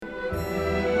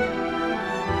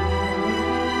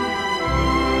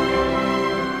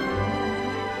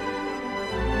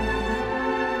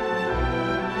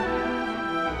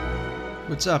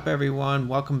What's up, everyone?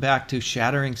 Welcome back to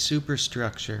Shattering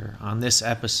Superstructure. On this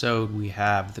episode, we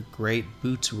have the great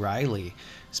Boots Riley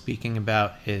speaking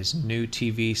about his new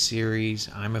TV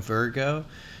series, I'm a Virgo,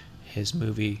 his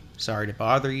movie, Sorry to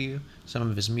Bother You, some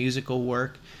of his musical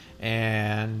work,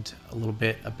 and a little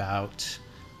bit about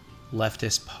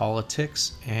leftist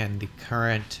politics and the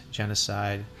current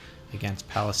genocide against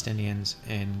Palestinians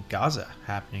in Gaza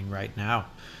happening right now.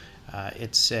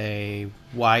 It's a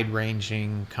wide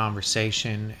ranging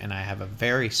conversation, and I have a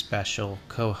very special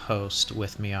co host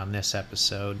with me on this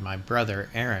episode, my brother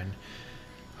Aaron.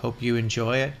 Hope you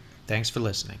enjoy it. Thanks for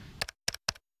listening.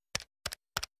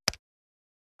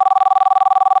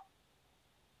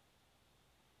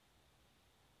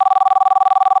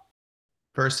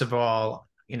 First of all,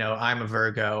 I'm a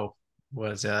Virgo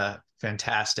was a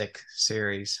fantastic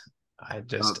series. Oh, I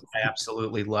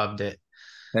absolutely loved it.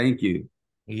 thank you.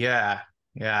 Yeah,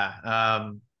 yeah.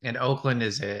 And Oakland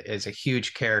is a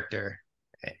huge character,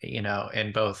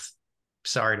 in both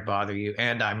Sorry to Bother You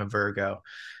and I'm a Virgo.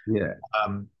 Yeah.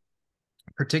 Um,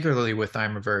 Particularly with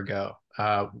I'm a Virgo.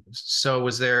 So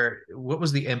what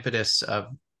was the impetus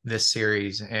of this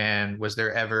series, and was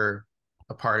there ever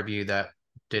a part of you that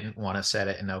didn't want to set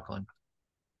it in Oakland?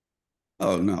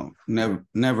 Oh no,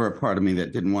 never a part of me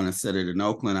that didn't want to set it in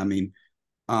Oakland. I mean,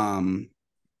 um,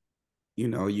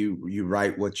 you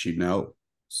write what you know.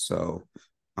 So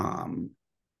um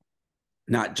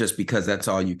not just because that's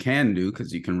all you can do,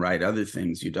 because you can write other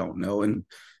things you don't know. And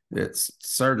it's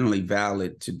certainly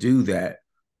valid to do that.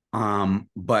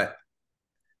 But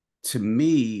to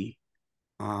me,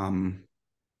 um,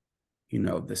 the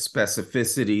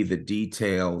specificity, the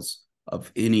details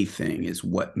of anything is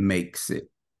what makes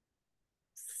it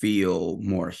feel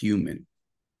more human,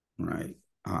 right?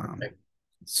 Right.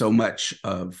 So much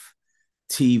of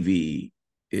TV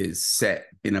is set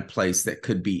in a place that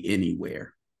could be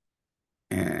anywhere.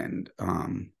 And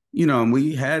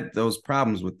we had those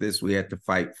problems with this. We had to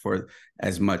fight for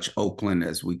as much Oakland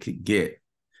as we could get.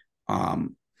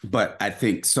 But I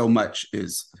think so much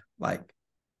is like,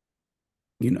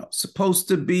 supposed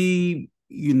to be,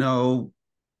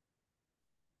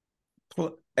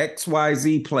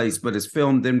 XYZ place, but it's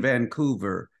filmed in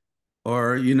Vancouver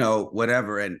or,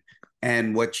 whatever.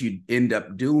 And what you end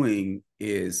up doing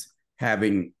is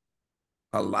having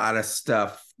a lot of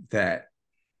stuff that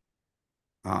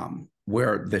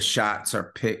where the shots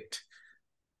are picked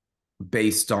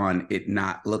based on it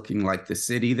not looking like the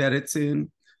city that it's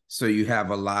in. So you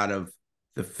have a lot of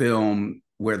the film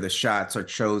where the shots are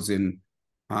chosen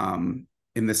in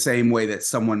the same way that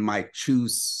someone might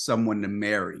choose someone to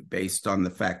marry based on the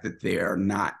fact that they are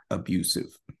not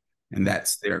abusive. And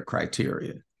that's their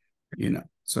criteria.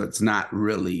 So it's not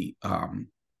really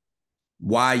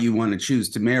why you want to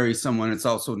choose to marry someone. It's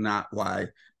also not why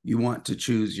you want to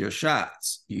choose your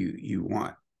shots. You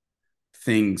want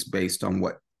things based on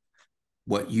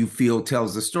what you feel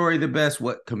tells the story the best,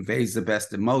 what conveys the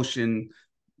best emotion,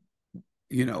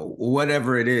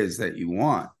 whatever it is that you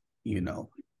want, you know.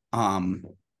 Um,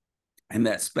 and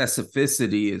that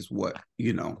specificity is what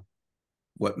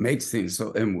makes things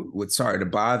so. And with Sorry to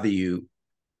Bother You,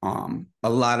 a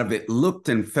lot of it looked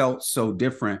and felt so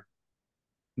different,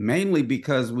 mainly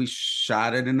because we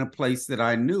shot it in a place that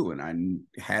I knew, and I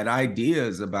had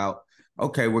ideas about,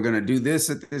 okay, we're going to do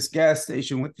this at this gas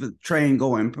station with the train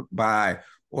going by,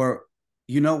 or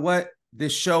you know what,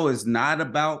 this show is not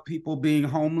about people being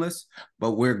homeless,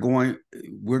 but we're going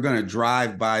to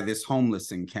drive by this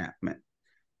homeless encampment.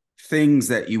 Things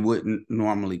that you wouldn't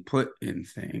normally put in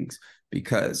things,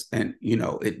 because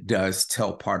it does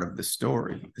tell part of the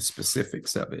story, the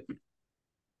specifics of it.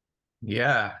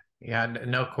 Yeah, yeah,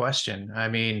 no question. I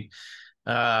mean,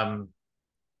 um,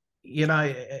 you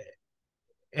know,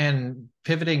 and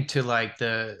pivoting to like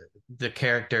the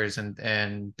characters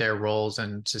and their roles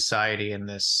in society in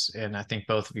this, and I think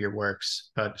both of your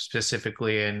works, but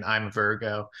specifically in I'm a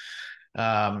Virgo,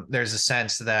 there's a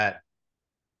sense that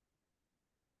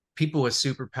people with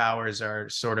superpowers are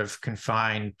sort of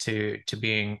confined to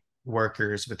being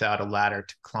workers without a ladder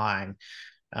to climb.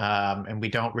 And we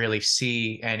don't really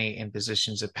see any in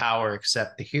positions of power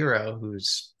except the hero,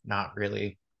 who's not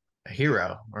really a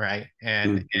hero, right?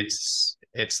 And Mm-hmm.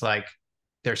 it's like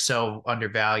they're so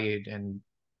undervalued, and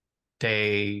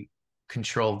they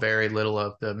control very little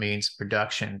of the means of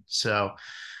production. So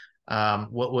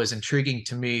what was intriguing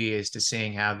to me is to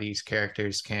seeing how these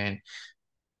characters can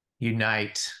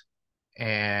unite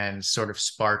and sort of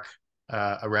spark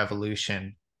a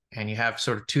revolution. And you have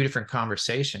sort of two different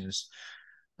conversations.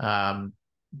 Um,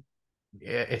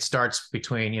 it starts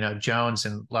between Jones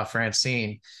and La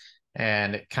Francine,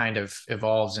 and it kind of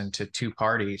evolves into two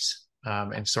parties.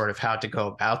 and sort of how to go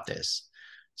about this.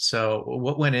 So,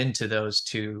 what went into those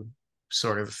two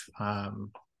sort of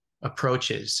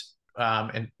approaches?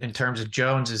 In terms of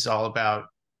Jones is all about,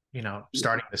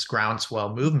 starting this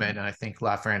groundswell movement. And I think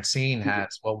LaFrancine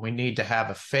has, well, we need to have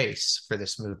a face for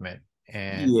this movement,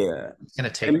 and Yeah. it's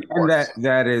going to take And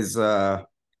that is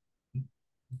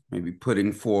maybe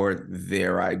putting forward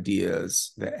their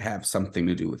ideas that have something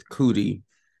to do with Cootie.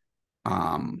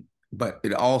 But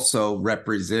it also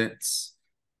represents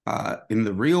in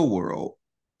the real world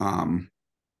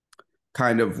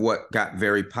kind of what got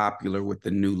very popular with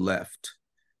the New Left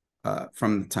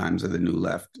from the times of the New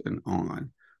Left and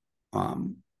on,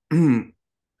 in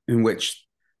which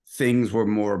things were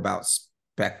more about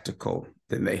spectacle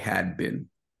than they had been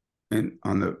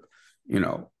on the,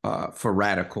 for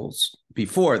radicals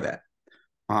before that.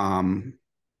 In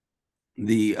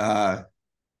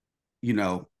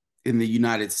the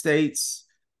United States,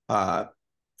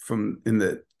 from in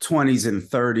the 20s and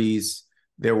 30s,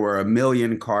 there were 1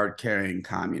 million card-carrying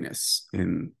communists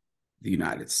in the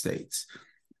United States.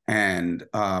 And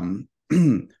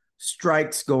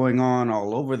strikes going on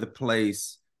all over the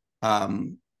place.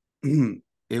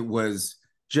 It was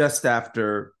just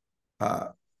after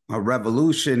a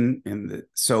revolution in the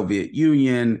Soviet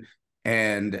Union,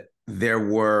 and there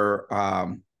were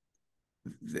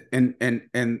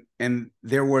and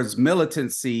there was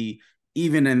militancy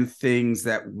even in things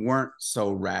that weren't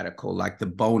so radical, like the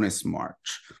bonus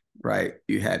march, right?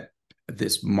 You had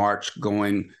this march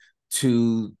going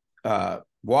to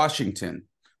Washington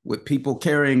with people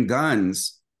carrying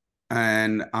guns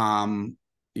and around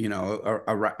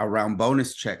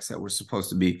bonus checks that were supposed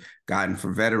to be gotten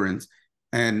for veterans.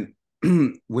 And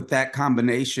with that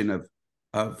combination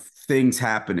of things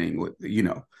happening, with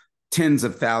tens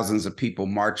of thousands of people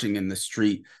marching in the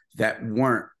street that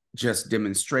weren't just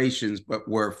demonstrations, but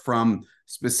were from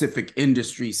specific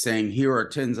industries saying, here are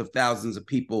tens of thousands of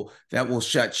people that will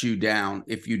shut you down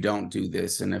if you don't do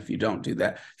this and if you don't do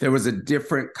that. There was a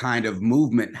different kind of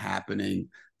movement happening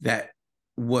that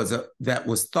was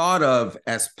thought of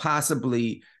as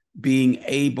possibly being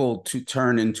able to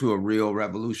turn into a real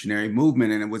revolutionary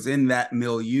movement. And it was in that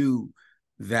milieu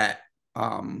that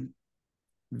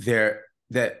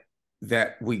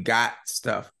that we got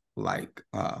stuff like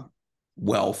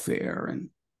welfare and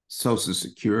Social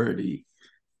Security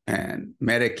and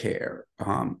Medicare,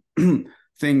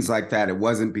 things like that. It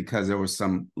wasn't because there was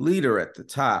some leader at the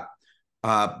top,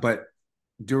 but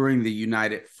during the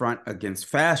United Front Against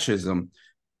Fascism,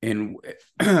 and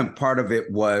part of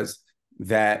it was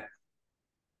that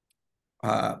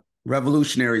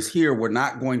revolutionaries here were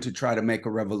not going to try to make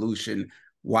a revolution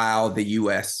while the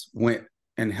U.S. went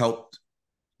and helped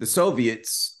the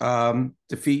Soviets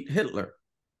defeat Hitler.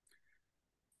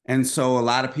 And so a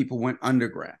lot of people went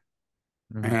underground.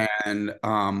 Mm-hmm.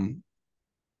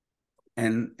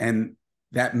 And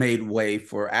that made way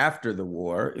for, after the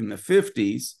war in the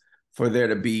 50s, for there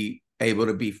to be able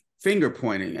to be finger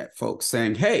pointing at folks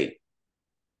saying, hey,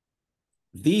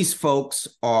 these folks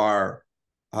are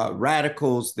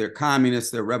radicals, they're communists,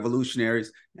 they're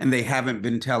revolutionaries, and they haven't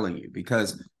been telling you,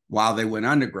 because while they went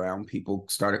underground, people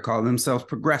started calling themselves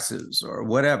progressives or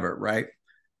whatever, right?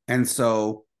 And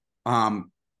so,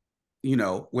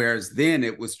 whereas then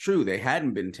it was true, they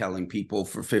hadn't been telling people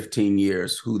for 15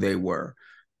 years who they were.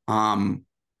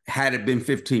 Had it been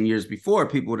 15 years before,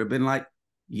 people would have been like,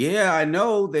 yeah, I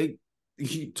know, they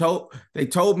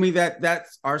told me that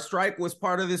our strike was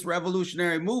part of this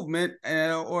revolutionary movement,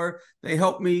 or they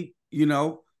helped me,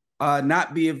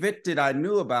 not be evicted. I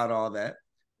knew about all that.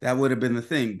 That would have been the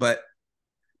thing. But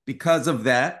because of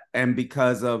that, and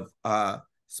because of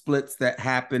splits that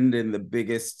happened in the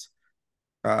biggest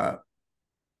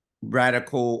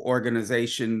radical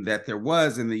organization that there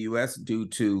was in the U.S., due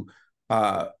to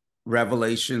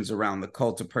revelations around the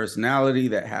cult of personality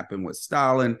that happened with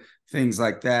Stalin, things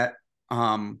like that,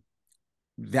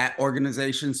 that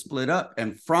organization split up.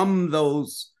 And from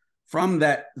those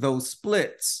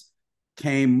splits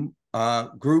came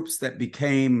groups that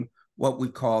became what we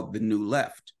called the New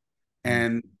Left.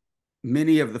 And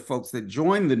many of the folks that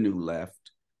joined the New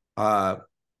Left,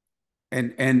 and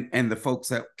the folks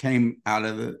that came out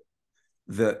of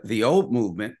the old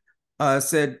movement,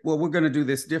 said, well, we're going to do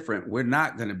this different. We're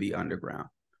not going to be underground.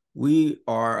 We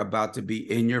are about to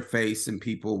be in your face. And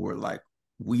people were like,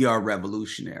 we are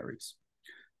revolutionaries.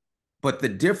 But the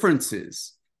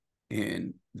differences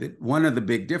one of the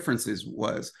big differences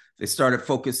was they started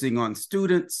focusing on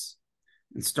students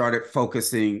and started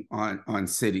focusing on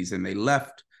cities, and they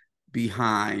left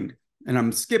behind, and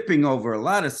I'm skipping over a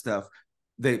lot of stuff,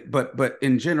 but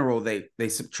in general, they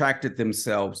subtracted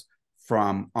themselves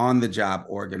from on-the-job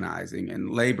organizing and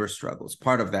labor struggles.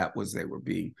 Part of that was they were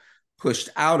being pushed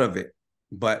out of it,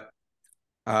 but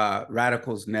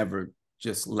radicals never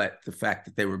just let the fact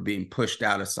that they were being pushed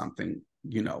out of something,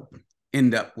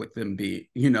 end up with them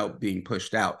being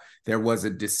pushed out. There was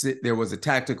a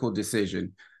tactical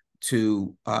decision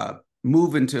to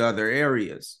move into other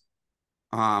areas.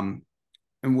 And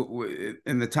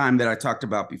in the time that I talked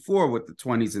about before with the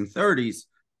 20s and 30s,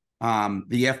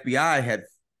 the FBI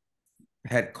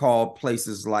had called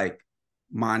places like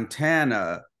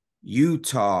Montana,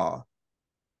 Utah,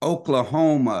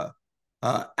 Oklahoma,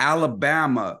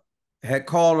 Alabama, had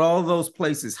called all those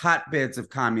places hotbeds of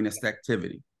communist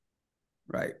activity,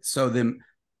 right? So then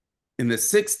in the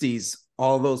 60s,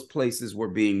 all those places were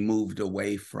being moved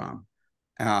away from,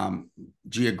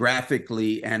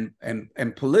 geographically and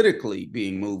politically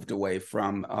being moved away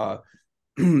from.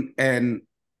 And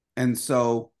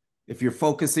so if you're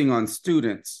focusing on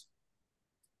students,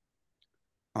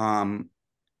 and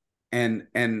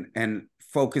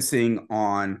focusing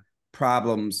on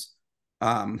problems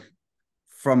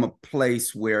from a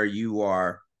place where you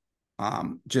are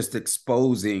just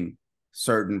exposing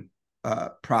certain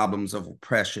problems of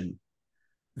oppression,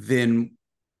 then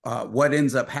what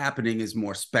ends up happening is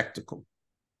more spectacle,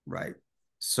 right?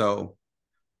 So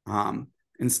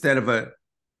instead of a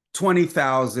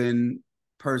 20,000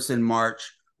 person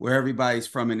march where everybody's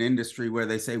from an industry where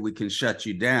they say we can shut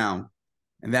you down,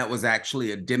 and that was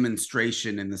actually a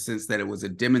demonstration in the sense that it was a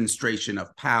demonstration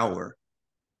of power,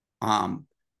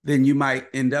 then you might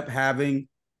end up having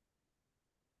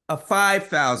a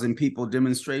 5,000 people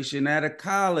demonstration at a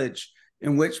college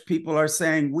in which people are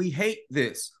saying, we hate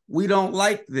this, we don't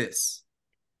like this,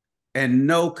 and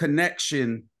no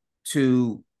connection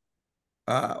to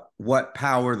what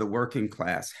power the working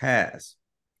class has.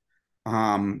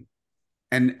 And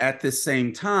at the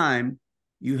same time,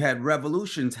 you had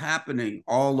revolutions happening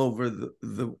all over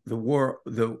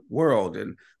the world,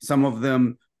 and some of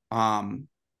them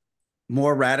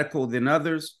more radical than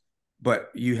others, but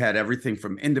you had everything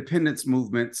from independence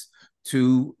movements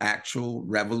to actual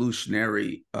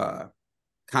revolutionary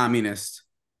communist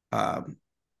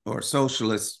or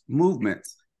socialist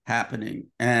movements happening.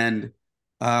 And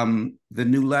the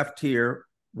New Left here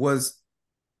was,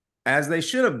 as they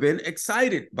should have been,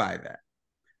 excited by that.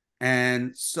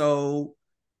 And so,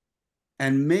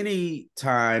 and many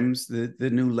times the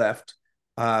New Left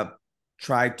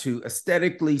tried to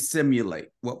aesthetically simulate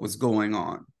what was going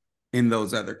on in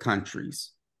those other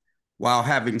countries, while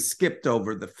having skipped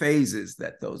over the phases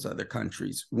that those other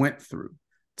countries went through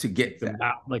to get that.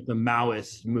 Like the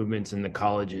Maoist movements in the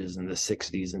colleges in the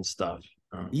 60s and stuff.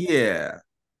 Yeah.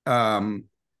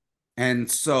 And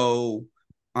so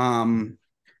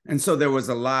there was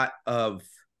a lot of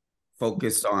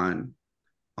focus on,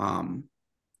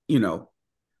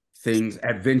 things,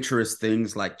 adventurous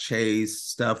things like Che's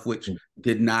stuff, which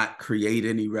did not create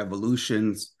any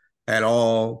revolutions at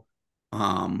all.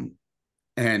 And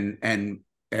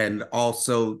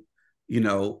also,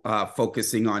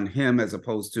 focusing on him as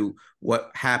opposed to what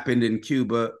happened in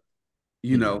Cuba,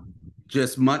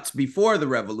 just months before the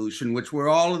revolution, which were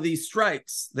all of these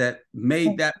strikes that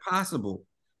made that possible,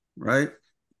 right?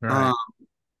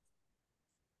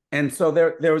 And so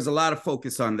there was a lot of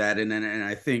focus on that, and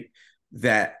I think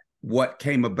that what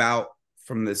came about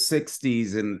from the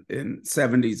 60s and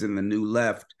 70s in the New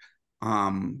Left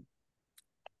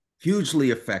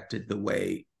hugely affected the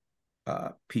way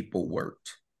people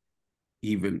worked,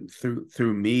 even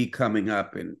through me coming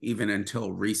up and even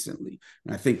until recently.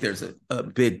 And I think there's a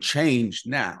big change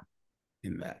now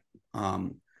in that.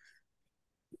 And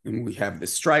we have the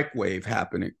strike wave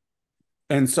happening.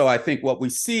 And so I think what we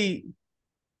see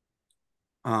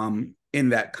in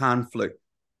that conflict,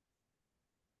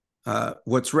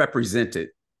 what's represented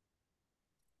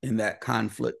in that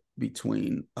conflict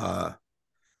between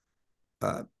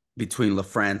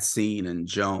LaFrancine and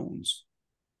Jones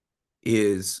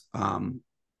is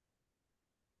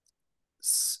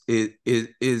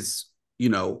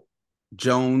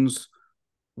Jones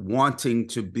wanting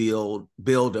to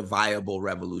build a viable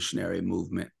revolutionary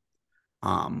movement,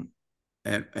 and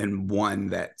one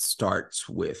that starts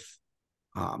with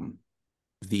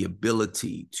the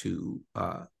ability to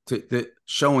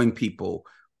showing people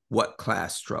what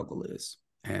class struggle is,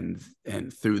 and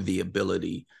through the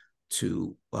ability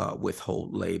to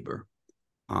withhold labor,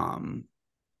 and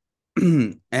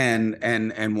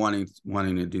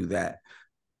wanting to do that,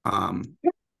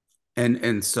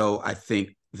 and so I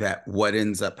think that what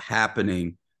ends up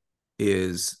happening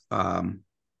is and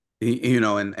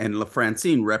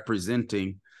LaFrancine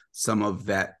representing some of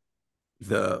that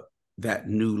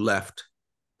New Left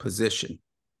position,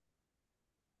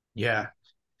 Yeah.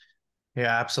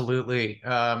 Yeah, absolutely.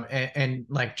 And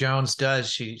like Jones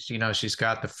does, she's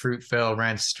got the Fruitvale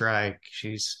rent strike.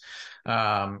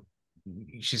 Um,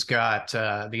 she's got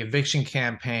the eviction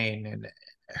campaign, and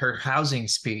her housing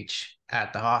speech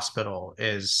at the hospital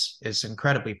is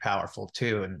incredibly powerful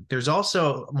too. And there's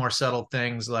also more subtle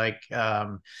things like,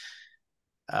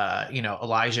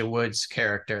 Elijah Wood's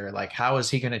character. Like, how is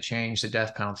he going to change the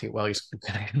death penalty? Well, he's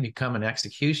going to become an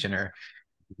executioner.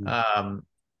 Mhm. Um,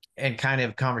 and kind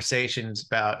of conversations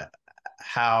about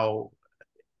how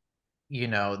they're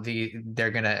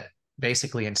going to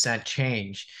basically incent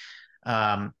change.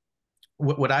 um,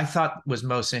 what I thought was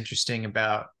most interesting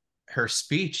about her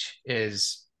speech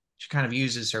is she kind of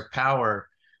uses her power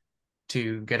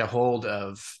to get a hold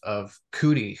of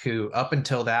Cootie, who up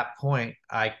until that point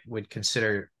I would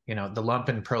consider the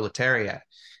lumpen proletariat,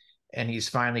 and he's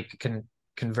finally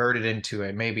converted into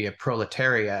a maybe a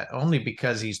proletariat only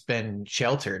because he's been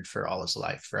sheltered for all his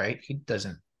life, right? He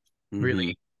doesn't Mhm.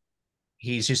 really,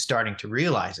 he's just starting to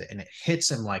realize it, and it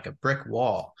hits him like a brick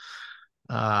wall.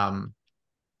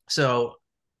 So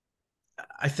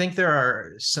I think there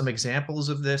are some examples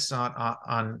of this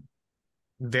on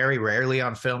very rarely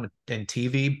on film and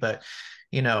TV, but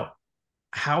you know,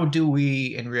 how do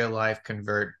we in real life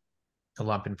convert the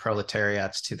lumpen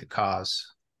proletariats to the cause?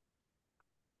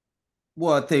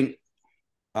 Well, I think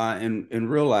in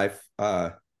real life,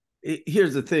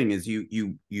 here's the thing: is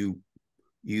you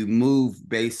move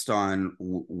based on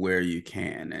where you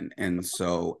can, and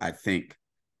so I think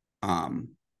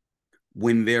um,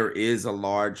 when there is a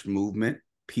large movement,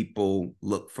 people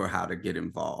look for how to get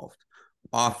involved.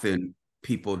 Often,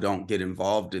 people don't get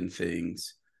involved in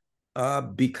things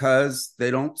because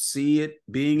they don't see it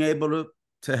being able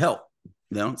to help.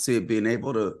 They don't see it being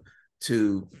able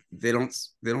to they don't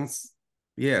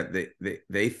yeah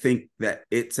they think that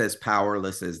it's as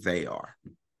powerless as they are.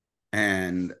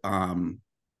 And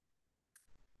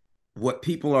what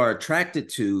people are attracted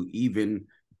to, even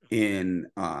in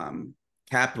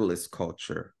capitalist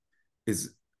culture,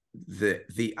 is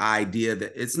the idea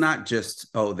that it's not just,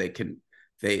 oh,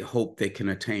 they hope they can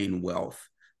attain wealth,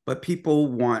 but people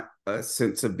want a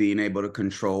sense of being able to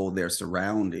control their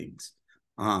surroundings.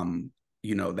 um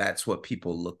that's what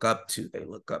people look up to. They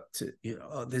look up to,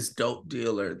 oh, this dope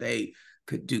dealer, they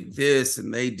could do this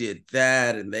and they did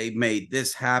that and they made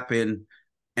this happen.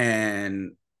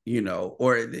 And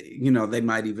or they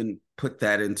might even put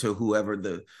that into whoever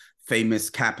the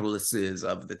famous capitalist is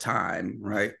of the time,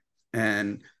 right?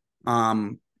 And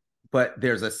but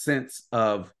there's a sense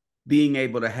of being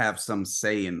able to have some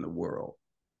say in the world,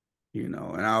 and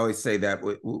I always say that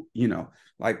with,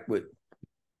 like with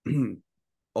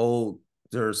older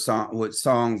with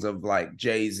songs of like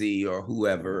Jay-Z or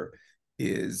whoever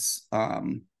is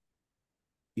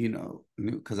new,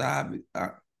 because I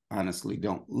honestly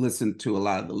don't listen to a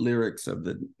lot of the lyrics of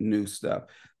the new stuff.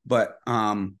 But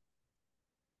what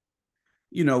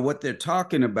they're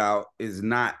talking about is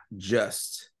not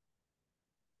just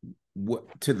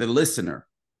what to the listener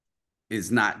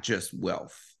is not just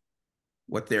wealth.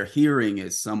 What they're hearing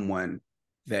is someone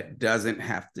that doesn't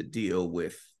have to deal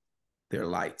with their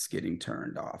lights getting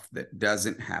turned off, that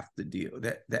doesn't have to deal,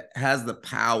 that has the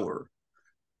power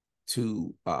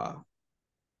to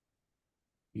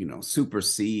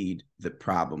supersede the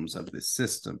problems of the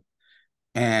system.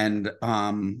 And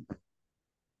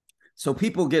so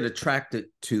people get attracted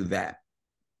to that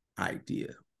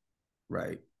idea,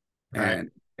 right? Right.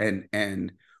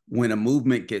 And when a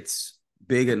movement gets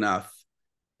big enough,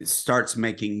 it starts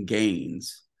making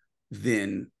gains,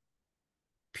 then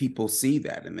people see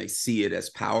that and they see it as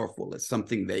powerful, as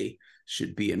something they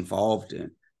should be involved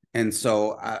in. And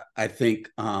so I think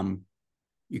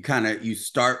you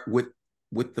start with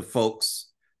the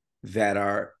folks that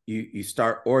are, you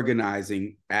start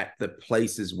organizing at the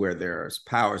places where there's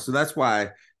power. So that's why I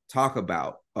talk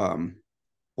about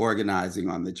organizing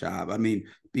on the job. I mean,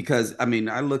 because I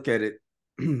look at it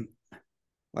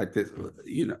like this,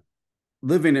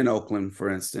 living in Oakland, for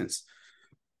instance,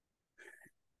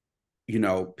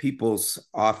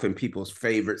 people's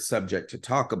favorite subject to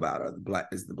talk about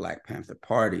is the Black Panther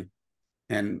Party.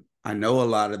 And I know a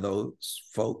lot of those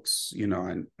folks.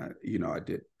 I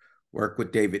did work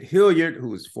with David Hilliard, who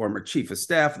was former chief of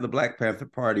staff of the Black Panther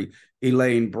Party,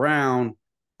 Elaine Brown,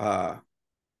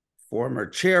 former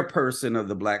chairperson of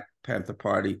the Black Panther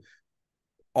Party,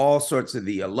 all sorts of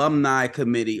the alumni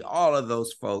committee, all of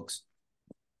those folks.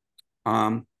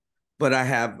 But I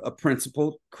have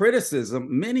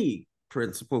many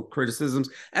principled criticisms,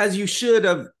 as you should,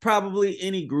 of probably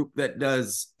any group that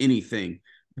does anything.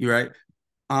 You're right.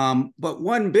 But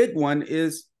one big one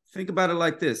is, think about it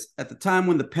like this: at the time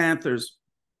when the Panthers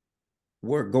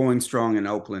were going strong in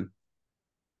Oakland,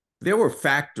 there were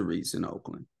factories in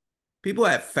Oakland. People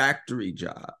had factory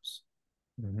jobs,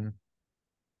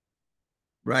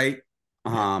 right?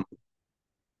 Yeah.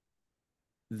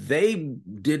 They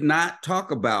did not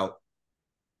talk about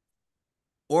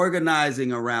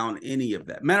organizing around any of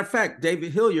that. Matter of fact,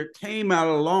 David Hilliard came out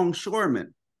of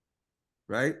longshoremen,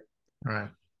 right? Right.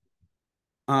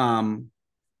 And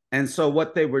so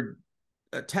what they were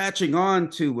attaching on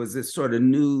to was this sort of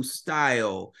new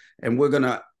style, and we're going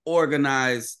to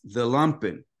organize the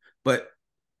lumping. But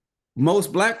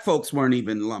most Black folks weren't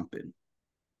even lumping.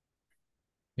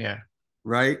 Yeah.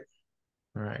 Right.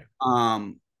 Right.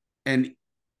 And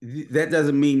that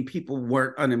doesn't mean people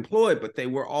weren't unemployed, but they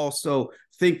were also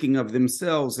thinking of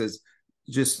themselves as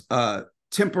just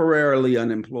temporarily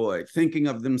unemployed, thinking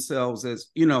of themselves as,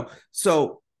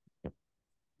 so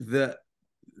there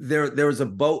was a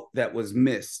boat that was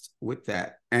missed with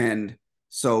that. And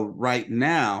so right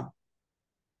now,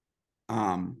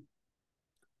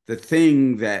 the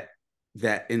thing that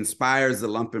inspires the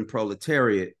lumpen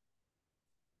proletariat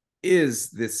is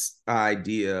this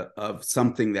idea of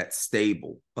something that's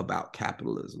stable about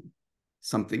capitalism,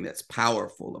 something that's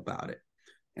powerful about it.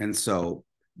 And so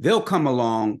they'll come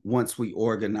along once we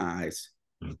organize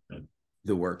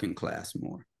the working class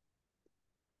more.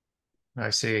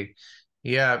 I see.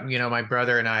 Yeah, my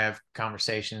brother and I have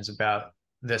conversations about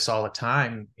this all the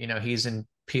time. He's in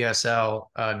PSL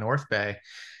North Bay,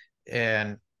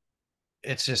 and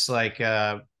it's just like,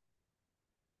 well,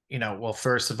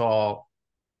 first of all,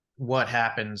 what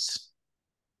happens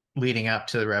leading up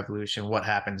to the revolution? What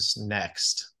happens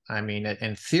next? I mean,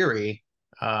 in theory,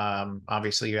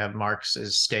 obviously you have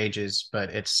Marx's stages,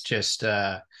 but it's just,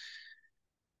 I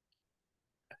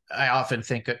often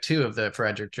think too of the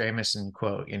Frederick Jameson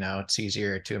quote, it's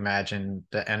easier to imagine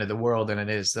the end of the world than it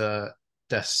is the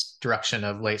destruction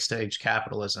of late stage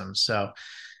capitalism. So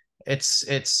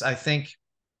it's, I think,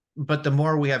 but the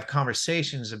more we have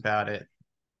conversations about it,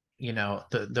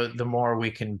 the more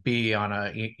we can be on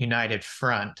a united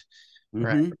front,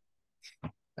 right?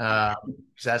 Because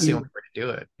that's the only way to do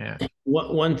it. Yeah.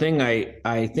 One thing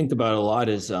I think about a lot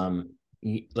is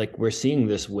like we're seeing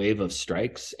this wave of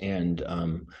strikes and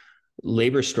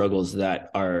labor struggles that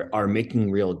are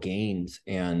making real gains,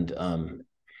 and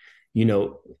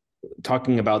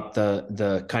talking about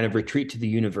the kind of retreat to the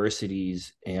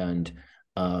universities, and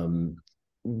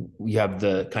we have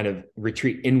the kind of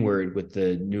retreat inward with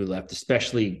the new left,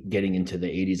 especially getting into the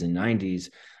 80s and 90s.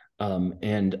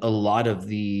 And a lot of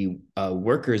the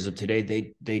workers of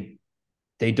today,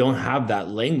 they don't have that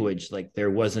language. Like there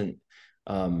wasn't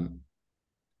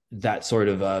that sort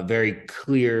of very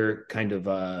clear kind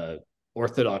of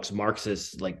orthodox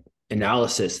Marxist like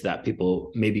analysis that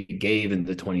people maybe gave in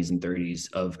the 20s and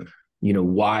 30s of,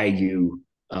 why you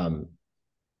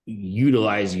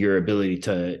utilize your ability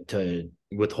to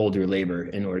withhold your labor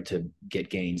in order to get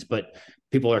gains. But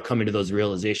people are coming to those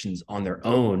realizations on their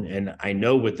own. And I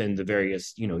know within the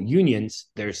various, unions,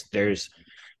 there's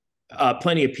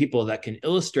plenty of people that can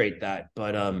illustrate that.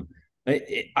 But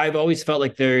I've always felt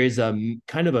like there is a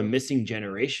kind of a missing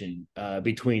generation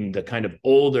between the kind of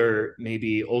older,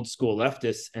 maybe old school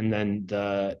leftists, and then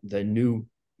the new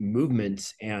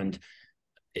movements. And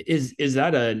is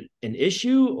that an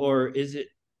issue, or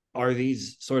are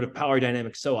these sort of power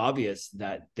dynamics so obvious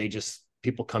that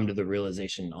people come to the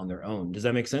realization on their own? Does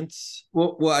that make sense?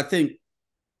 Well, I think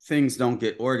things don't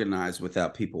get organized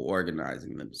without people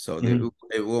organizing them. So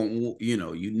it won't,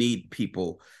 you need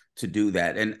people to do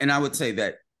that. And I would say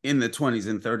that in the 20s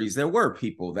and 30s, there were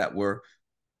people that were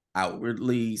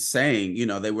outwardly saying,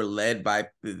 they were led by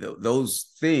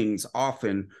those things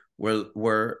often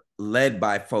were led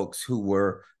by folks who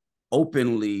were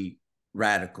openly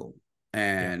radical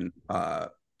and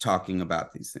talking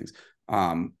about these things.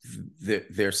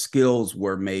 Their skills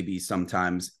were maybe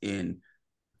sometimes in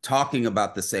talking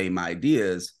about the same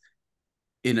ideas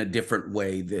in a different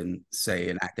way than, say,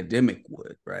 an academic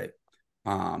would, right?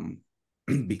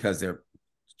 Because they're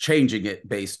changing it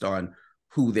based on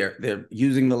who they're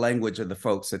using the language of the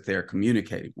folks that they're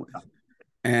communicating with.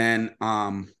 And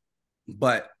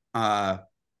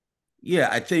yeah,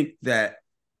 I think that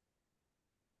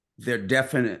there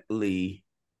definitely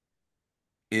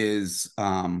is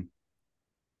I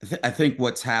think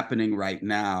what's happening right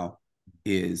now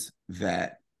is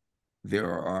that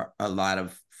there are a lot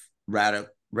of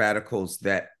radicals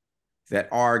that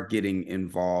are getting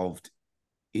involved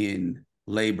in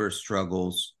labor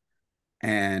struggles,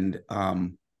 and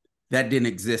that didn't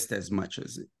exist as much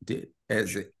as it did,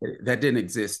 that didn't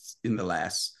exist in the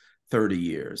last 30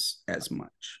 years as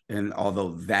much. And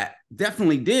although that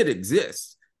definitely did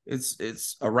exist,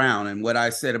 it's around. And what I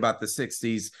said about the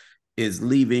 60s is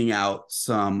leaving out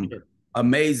some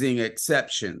amazing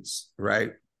exceptions, right?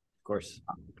 Of course.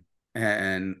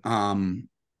 And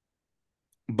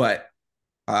but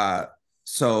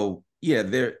so yeah,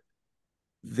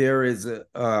 there is a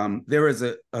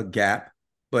gap.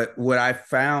 But what I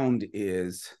found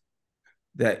is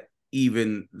that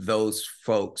even those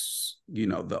folks,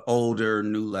 the older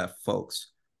New Left folks,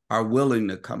 are willing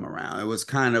to come around. It was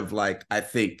kind of like, I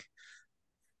think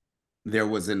there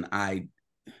was an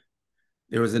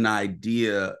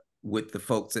idea with the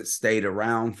folks that stayed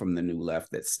around from the New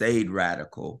Left, that stayed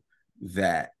radical,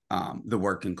 that the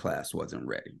working class wasn't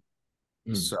ready.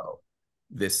 So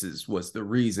this was the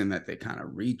reason that they kind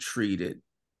of retreated.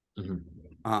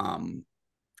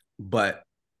 But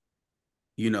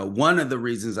one of the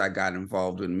reasons I got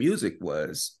involved in music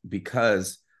was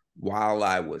because while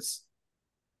I was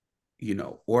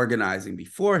organizing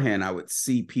beforehand, I would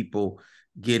see people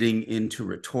getting into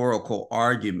rhetorical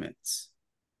arguments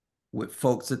with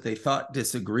folks that they thought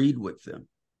disagreed with them.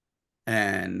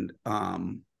 And I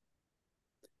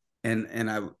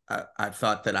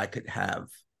thought that I could have,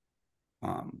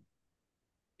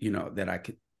 that I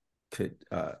could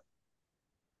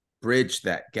bridge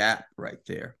that gap right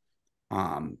there.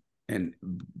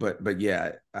 But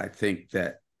yeah, I think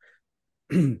that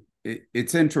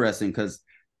it's interesting because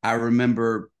I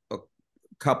remember a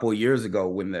couple years ago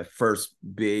when the first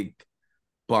big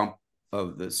bump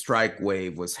of the strike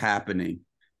wave was happening,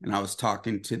 and I was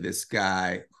talking to this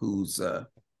guy who's a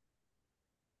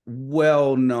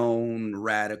well-known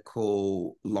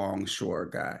radical longshore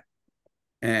guy,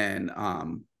 and I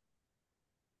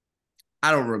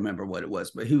don't remember what it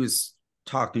was, but he was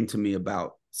talking to me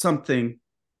about something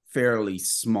fairly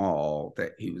small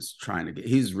that he was trying to get.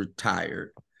 He's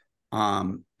retired,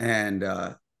 and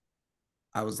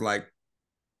I was like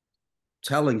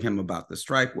telling him about the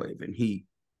strike wave, and he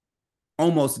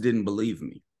almost didn't believe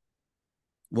me.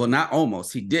 Well, not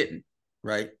almost, he didn't,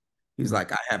 right? He's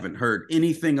like, I haven't heard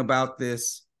anything about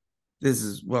this. This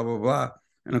is blah, blah, blah.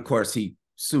 And of course, he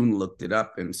soon looked it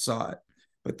up and saw it.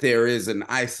 But there is an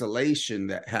isolation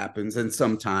that happens, and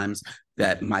sometimes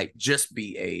that might just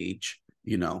be age,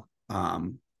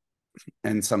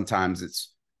 and sometimes it's,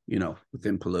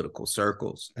 within political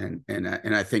circles. And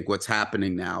I think what's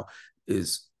happening now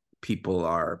is people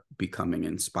are becoming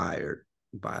inspired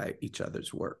by each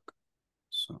other's work.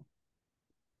 So,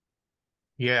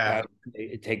 yeah,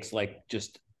 it takes like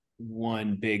just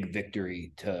one big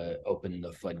victory to open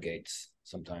the floodgates.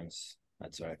 Sometimes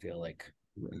that's what I feel like.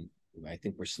 I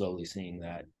think we're slowly seeing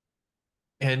that.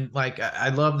 and like I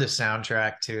love the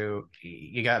soundtrack too.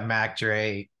 You got Mac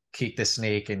Dre, Keep the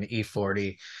Sneak, and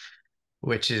E40,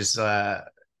 which is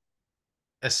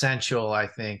essential, I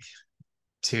think,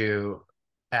 to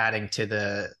adding to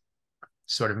the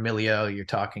sort of milieu you're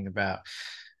talking about.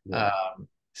 Yeah.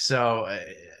 So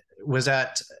was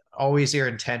that always your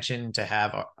intention to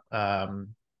have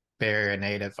Bay Area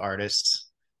native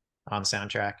artists on the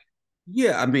soundtrack?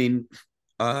 Yeah, I mean,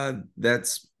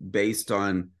 that's based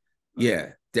on, yeah,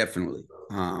 definitely.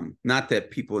 Not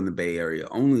that people in the Bay Area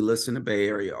only listen to Bay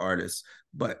Area artists,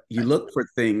 but you look for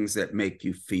things that make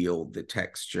you feel the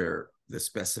texture, the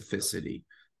specificity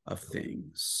of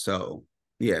things. So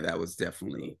yeah, that was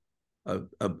definitely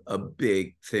a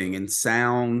big thing. And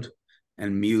sound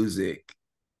and music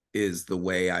is the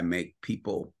way I make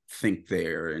people think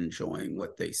they're enjoying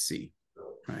what they see,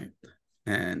 right?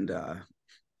 And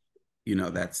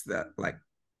that's that, like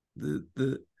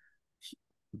the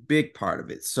big part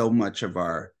of it. So much of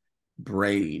our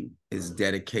brain is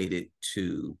dedicated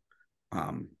to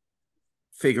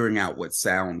figuring out what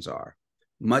sounds are,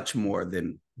 much more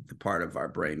than the part of our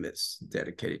brain that's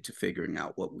dedicated to figuring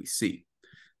out what we see.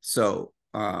 So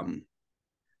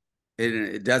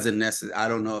it doesn't necessarily, I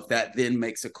don't know if that then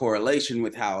makes a correlation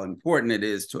with how important it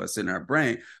is to us in our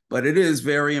brain, but it is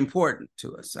very important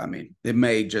to us. I mean, it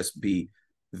may just be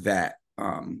that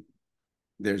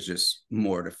there's just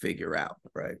more to figure out,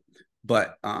 right?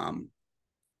 But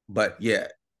yeah,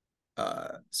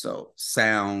 so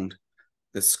sound,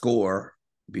 the score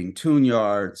being tune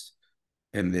yards,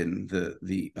 and then the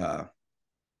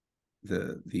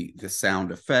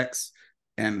sound effects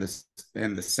and the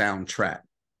soundtrack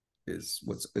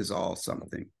is all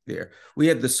something there. We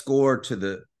had the score to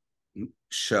the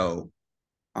show.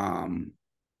 I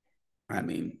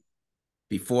mean,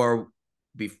 before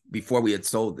we had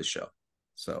sold the show,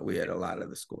 so we had a lot of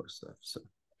the score stuff. So,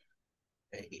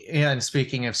 yeah, and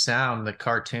speaking of sound, the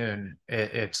cartoon,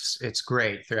 it's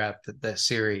great throughout the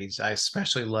series. I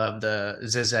especially love the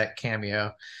Zizek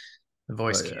cameo, the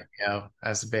voice cameo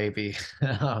as a baby.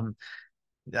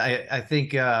 I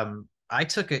think I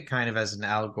took it kind of as an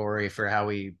allegory for how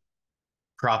we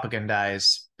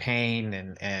propagandize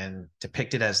pain and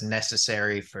depict it as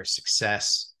necessary for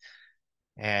success,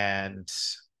 and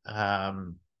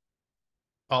um,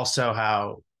 also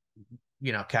how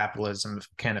capitalism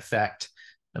can affect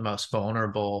the most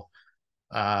vulnerable.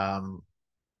 Um,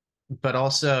 but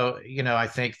also, I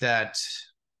think that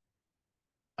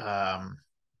um,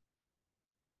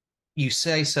 you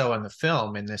say so in the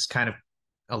film, and this kind of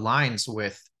aligns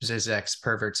with Zizek's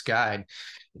Pervert's Guide.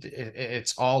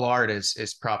 It's all art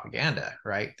is propaganda,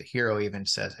 right? The hero even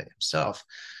says it himself.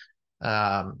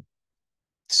 Um,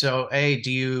 so, A,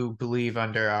 do you believe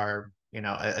under our,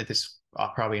 this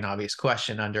probably an obvious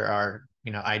question, under our,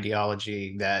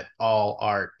 ideology, that all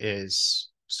art is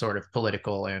sort of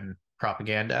political and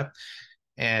propaganda?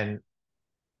 And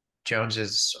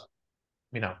Jones's,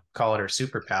 call it her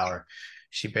superpower.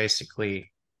 She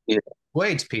basically Yeah.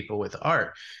 persuades people with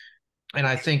art. And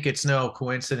I think it's no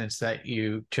coincidence that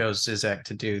you chose Zizek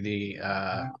to do the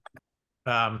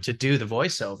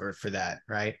voiceover for that,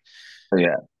 right?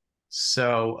 Yeah.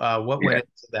 So, what Yeah. went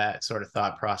into that sort of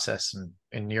thought process? And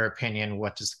in your opinion,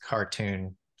 what does the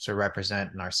cartoon sort of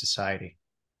represent in our society?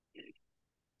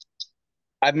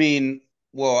 I mean,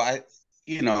 well,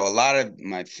 a lot of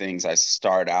my things, I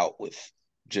start out with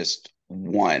just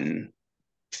one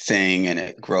thing and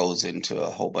it grows into a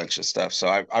whole bunch of stuff. So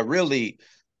I really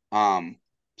um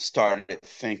started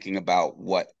thinking about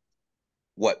what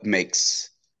makes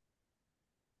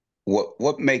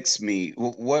what makes me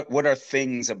what are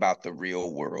things about the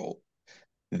real world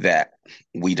that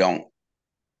we don't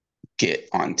get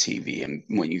on TV. And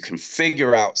when you can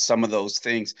figure out some of those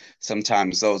things,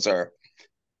 sometimes those are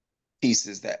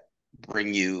pieces that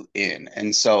bring you in.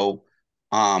 And so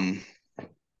um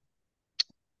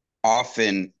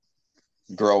often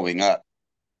growing up,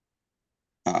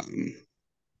 um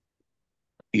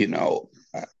you know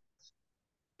uh,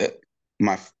 uh,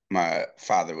 my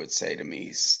father would say to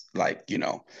me, like,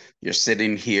 you're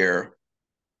sitting here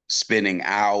spending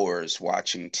hours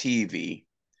watching TV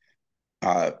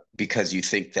because you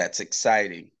think that's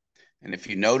exciting. And if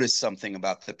you notice something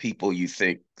about the people you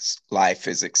think life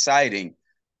is exciting,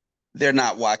 they're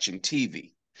not watching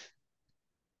TV.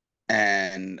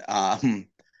 And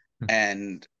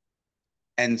and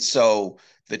and so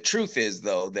the truth is,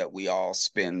 though, that we all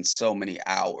spend so many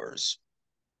hours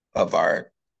of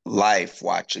our life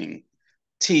watching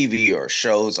TV or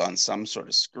shows on some sort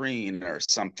of screen or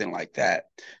something like that.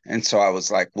 And so I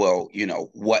was like, well,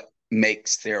 what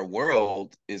makes their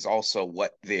world is also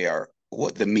what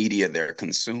the media they're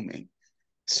consuming.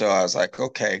 So I was like,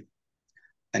 okay,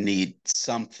 I need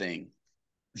something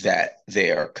that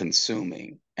they are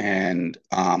consuming. And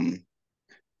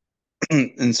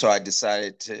so I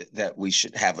decided that we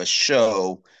should have a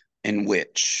show in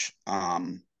which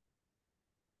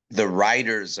the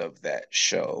writers of that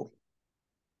show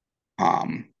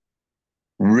um,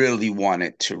 really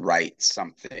wanted to write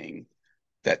something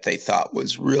that they thought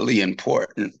was really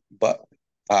important, but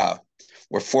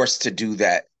were forced to do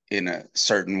that in a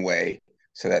certain way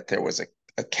so that there was a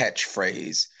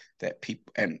catchphrase that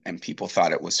people people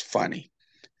thought it was funny,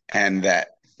 and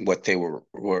that what they were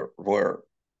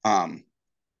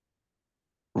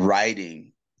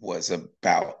writing was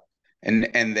about,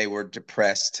 and they were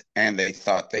depressed and they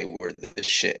thought they were the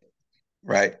shit,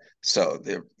 right? So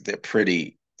they're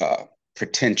pretty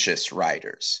pretentious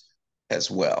writers as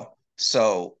well.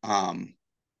 So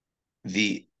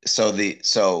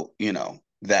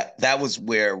that was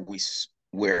where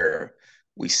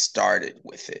we started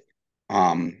with it.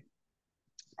 Um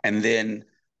and then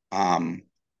um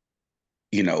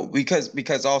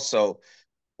because also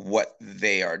what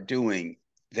they are doing,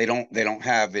 they don't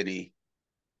have any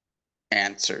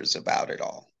answers about it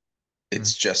all. Mm-hmm.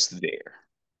 It's just there.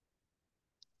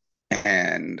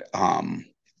 And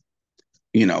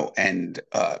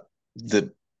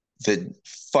the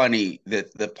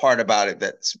the part about it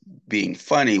that's being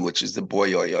funny, which is the boy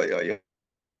yo yo yo yo,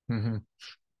 Mm-hmm.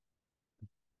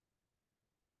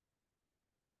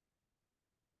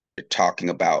 talking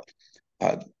about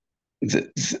uh,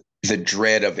 the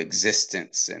dread of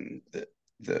existence and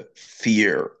the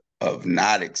fear of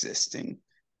not existing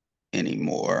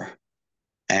anymore,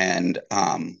 and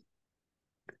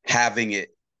having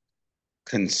it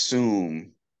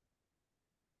consume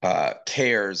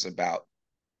cares about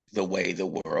the way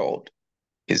the world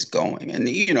is going. And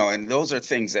those are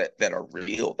things that are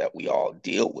real, that we all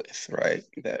deal with, right?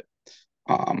 That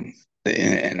um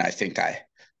and I think I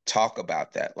talk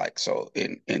about that, like, so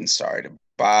in Sorry to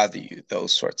Bother You,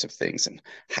 those sorts of things, and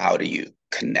how do you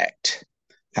connect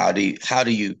How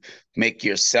do you make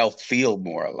yourself feel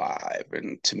more alive?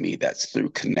 And to me, that's through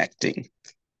connecting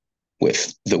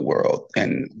with the world.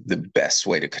 And the best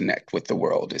way to connect with the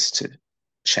world is to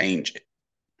change it.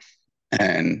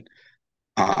 And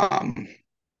um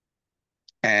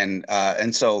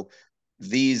and so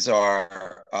these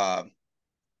are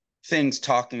things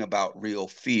talking about real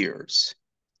fears,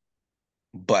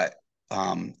 but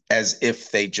as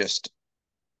if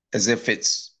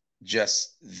it's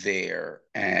just there,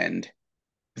 and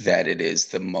that it is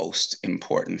the most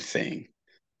important thing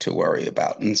to worry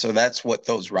about. And so that's what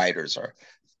those writers are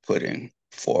putting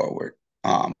forward.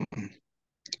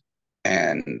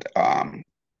 And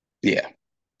yeah,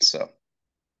 so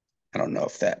I don't know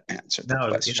if that answered the No, yeah,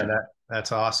 question.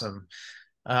 that's awesome.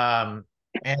 Um,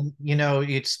 and you know,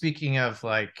 it's speaking of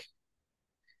like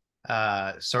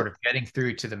sort of getting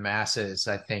through to the masses.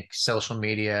 I think social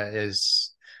media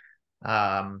is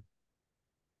um,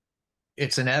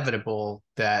 it's inevitable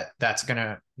that that's going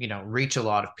to, you know, reach a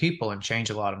lot of people and change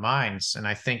a lot of minds. And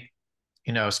I think,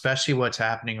 you know, especially what's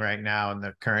happening right now in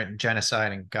the current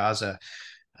genocide in Gaza,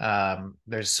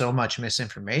 there's so much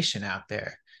misinformation out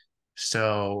there.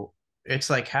 So it's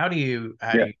like, how do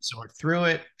Yeah. you sort through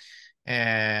it,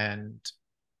 and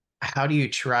how do you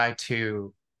try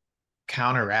to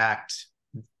counteract,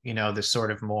 you know, the sort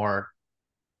of more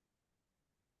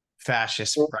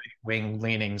fascist right wing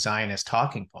leaning Zionist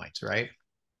talking points, right?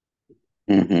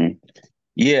 Hmm.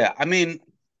 Yeah, I mean,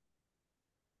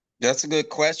 that's a good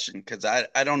question because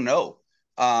I don't know.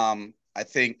 I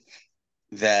think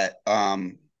that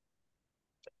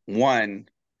one,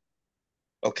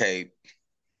 okay,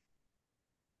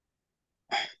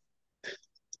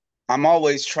 I'm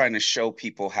always trying to show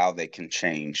people how they can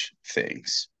change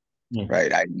things, Mm.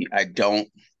 right? I don't,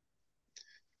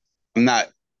 I'm not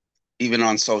even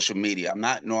on social media. I'm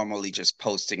not normally just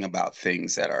posting about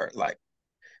things that are like,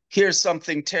 here's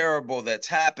something terrible that's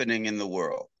happening in the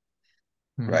world,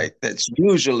 Mhm. right? That's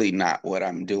usually not what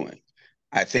I'm doing.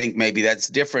 I think maybe that's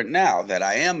different now that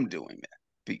I am doing that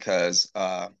because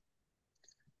the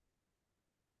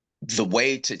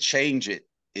way to change it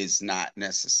is not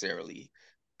necessarily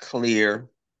clear.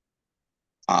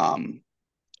 Um,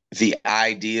 the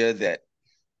idea that,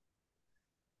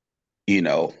 you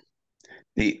know,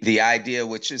 the idea,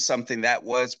 which is something that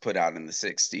was put out in the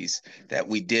 60s, that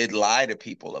we did lie to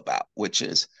people about, which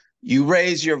is you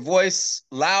raise your voice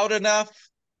loud enough,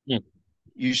 Mm.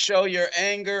 you show your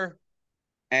anger,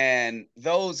 and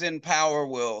those in power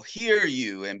will hear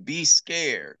you and be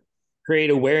scared. Create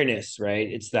awareness,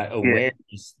 right? It's that Yeah.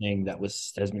 awareness thing that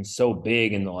has been so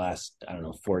big in the last, I don't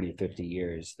know, 40, 50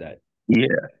 years that Yeah.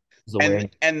 is And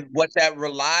awareness. and what that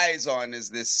relies on is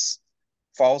this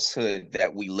falsehood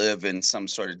that we live in some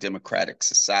sort of democratic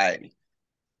society.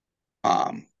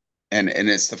 Um, and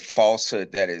it's the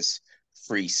falsehood that is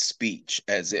free speech,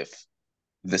 as if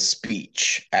the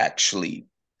speech actually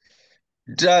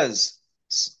does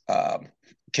um,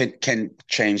 can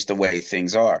change the way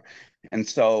things are. And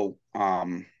so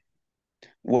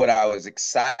what I was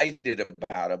excited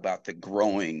about the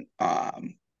growing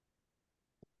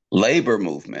labor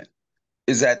movement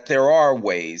is that there are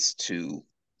ways to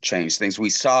change things. We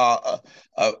saw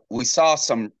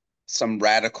some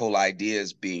radical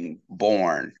ideas being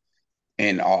born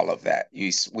in all of that.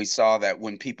 We saw that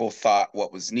when people thought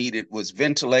what was needed was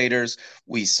ventilators,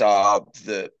 we saw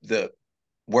the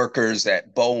workers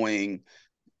at Boeing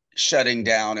shutting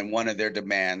down, and one of their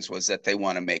demands was that they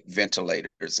want to make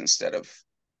ventilators instead of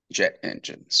jet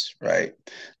engines, right?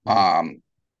 Mm. Um,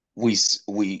 we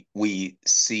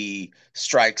see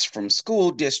strikes from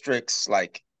school districts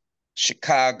like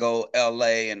Chicago,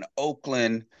 LA, and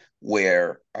Oakland,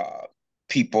 where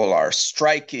people are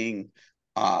striking,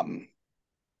 um,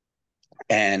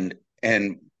 and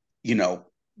and you know,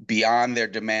 beyond their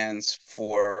demands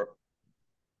for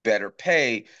better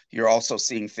pay, you're also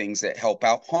seeing things that help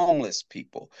out homeless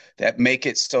people, that make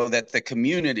it so that the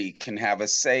community can have a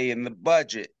say in the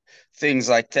budget, things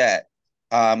like that.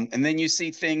 And then you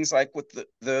see things like with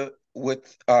the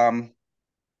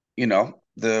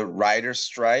writer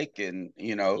strike, and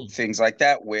things like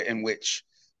that, where in which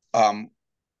um,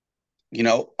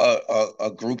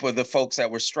 a group of the folks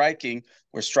that were striking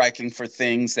for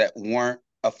things that weren't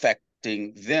affecting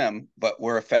them, but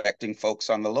were affecting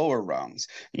folks on the lower rungs.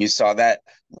 And you saw that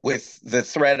with the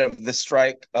threat of the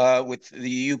strike with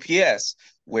the UPS,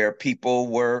 where people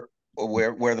were,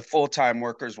 where the full-time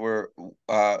workers were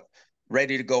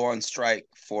ready to go on strike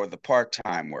for the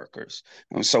part-time workers.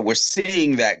 And so we're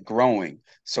seeing that growing.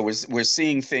 So we're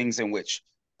seeing things in which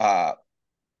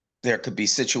there could be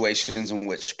situations in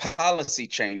which policy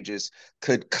changes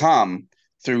could come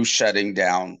through shutting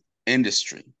down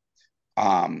industry.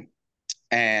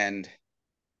 And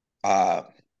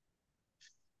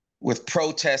with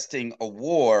protesting a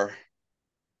war,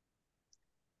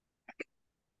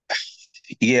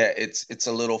 yeah, it's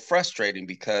a little frustrating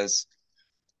because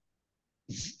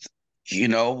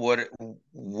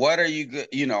what are you good,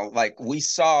 like we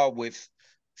saw with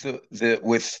the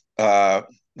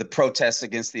protests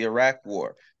against the Iraq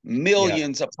war, Yeah.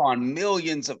 millions upon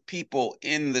millions of people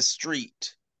in the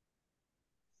street.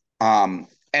 And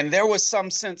there was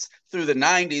some sense through the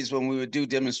 90s when we would do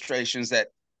demonstrations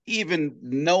that, even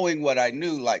knowing what I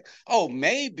knew, like, oh,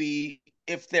 maybe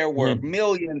if there were Mhm.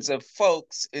 millions of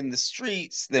folks in the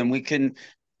streets, then we could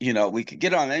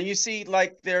get on. And you see,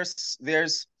 like,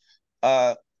 there's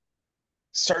uh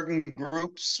certain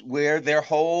groups where their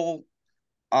whole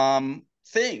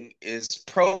thing is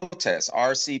protest,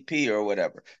 RCP or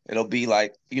whatever. It'll be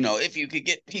like, if you could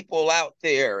get people out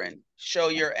there and show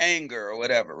your anger or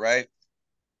whatever, right?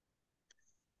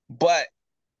 But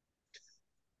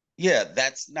yeah,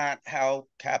 that's not how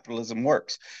capitalism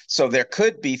works. So there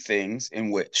could be things in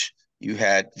which you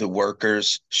had the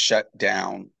workers shut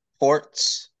down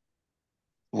ports,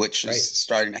 which is Right.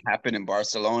 starting to happen in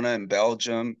Barcelona and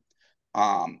Belgium.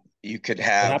 You could It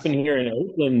have happened here in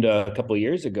Oakland a couple of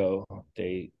years ago.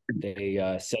 They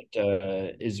sent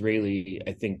Israeli,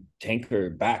 I think,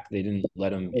 tanker back. They didn't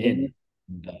let him in.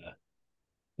 And,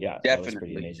 yeah, that was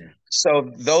pretty definitely. amazing.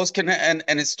 So those can, and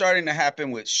it's starting to happen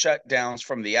with shutdowns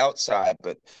from the outside,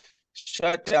 but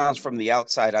shutdowns from the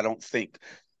outside, I don't think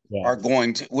Yeah,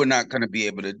 we're not going to be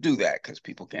able to do that because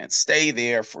people can't stay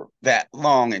there for that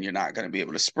long, and you're not going to be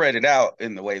able to spread it out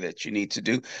in the way that you need to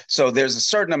do. So there's a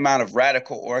certain amount of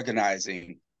radical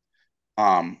organizing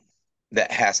um,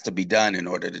 that has to be done in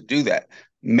order to do that.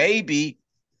 Maybe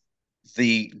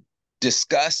the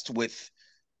disgust with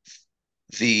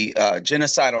the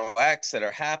genocidal acts that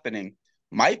are happening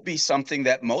might be something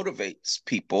that motivates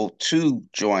people to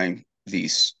join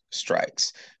these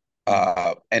strikes,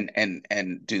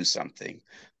 and do something.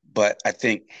 But I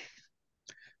think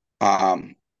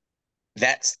um,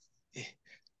 that's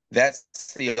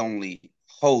that's the only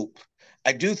hope.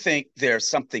 I do think there's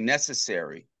something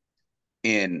necessary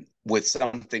in with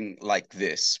something like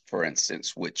this, for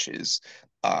instance, which is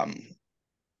um,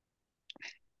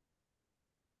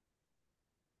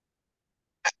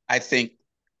 I think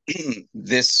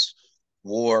this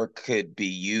war could be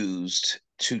used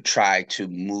to try to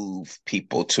move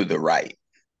people to the right,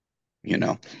 you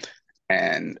know,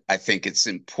 and I think it's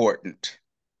important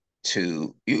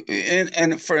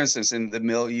and for instance, in the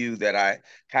milieu that I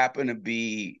happen to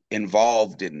be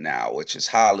involved in now, which is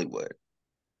Hollywood,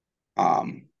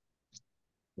 um,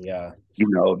 yeah,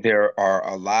 there are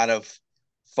a lot of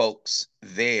folks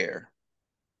there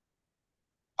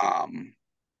um,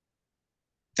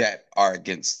 that are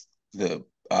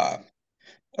uh,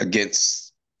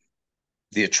 against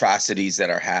the atrocities that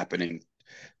are happening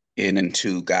in and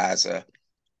to Gaza,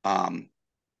 um,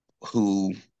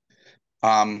 who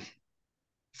um,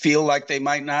 feel like they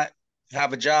might not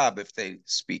have a job if they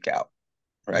speak out,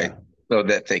 right? yeah, So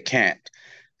that they can't.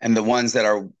 And the ones that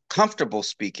are comfortable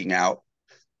speaking out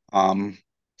um,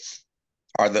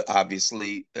 are the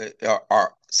obviously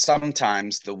are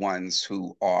sometimes the ones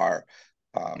who are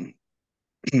um,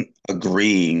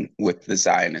 agreeing with the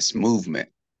Zionist movement.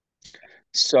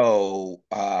 So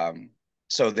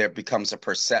so there becomes a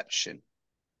perception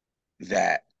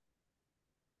that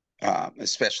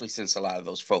especially since a lot of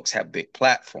those folks have big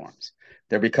platforms,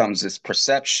 there becomes this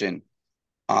perception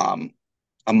um,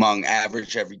 among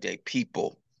average everyday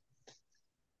people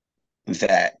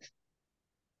that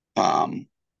um,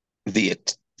 the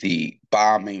the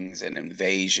bombings and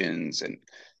invasions and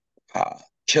uh,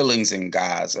 killings in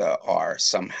Gaza are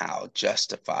somehow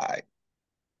justified.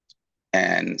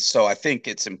 And so I think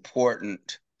it's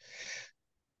important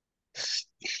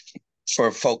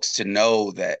for folks to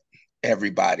know that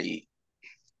everybody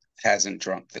hasn't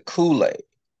drunk the Kool-Aid.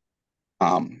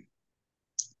 Um,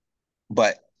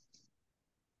 but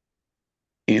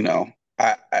you know,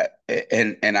 I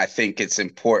and I think it's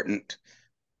important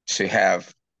to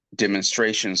have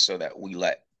demonstrations so that we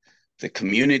let the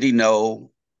community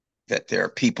know that there are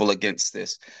people against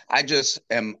this.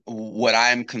 What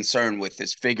I'm concerned with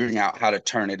is figuring out how to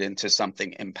turn it into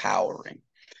something empowering,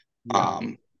 yeah.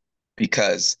 um,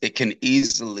 because it can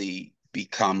easily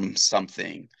become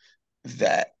something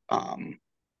that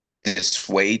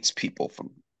dissuades people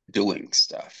from doing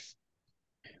stuff.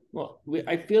 Well,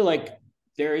 I feel like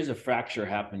there is a fracture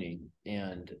happening,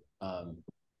 and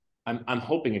I'm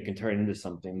hoping it can turn into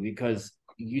something because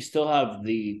you still have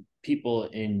the people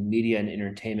in media and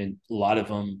entertainment, a lot of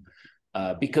them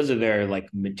because of their like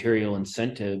material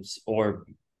incentives or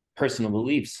personal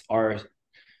beliefs, are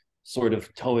sort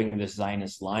of towing this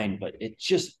Zionist line, but it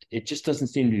just doesn't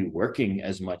seem to be working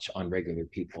as much on regular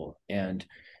people. And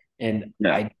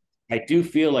Yeah. I do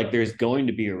feel like there's going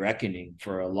to be a reckoning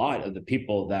for a lot of the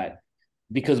people that,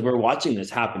 because we're watching this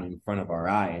happen in front of our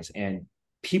eyes. And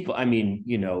people, I mean,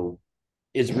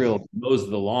 Israel mows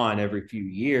the lawn every few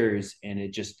years, and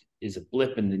it just is a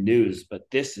blip in the news. But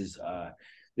this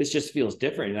just feels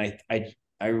different, and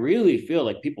I really feel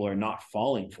like people are not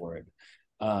falling for it.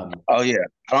 Oh yeah,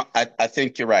 I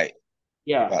think you're right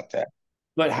Yeah, about that.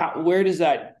 but where does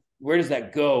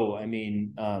that go? I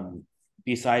mean,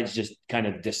 besides just kind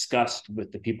of disgust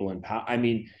with the people in power. I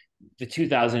mean, the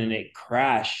 2008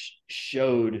 crash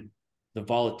showed the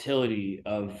volatility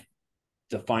of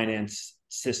the finance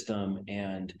system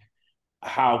and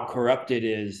how corrupt it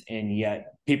is, and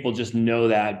yet people just know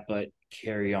that but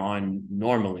carry on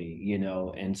normally.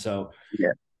 And so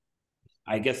Yeah,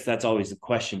 I guess that's always the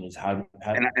question, is and how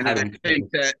do I we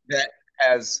think that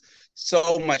has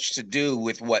so much to do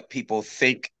with what people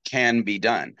think can be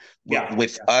done, yeah,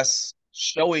 with us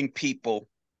showing people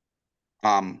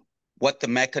um, what the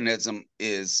mechanism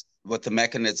is, what the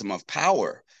mechanism of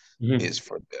power mm-hmm. is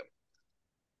for them.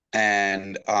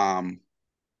 And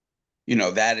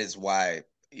that is why,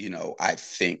 I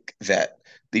think that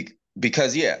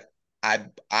because yeah,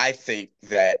 I think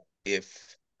that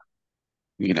if,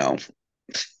 you know,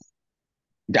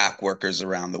 dock workers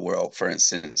around the world, for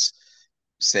instance,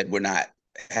 said we're not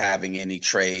having any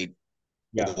trade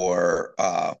Yeah, or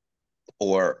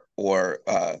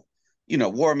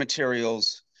war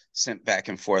materials sent back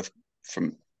and forth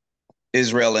from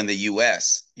Israel and the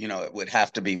U.S. It would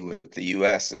have to be with the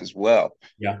U.S. as well.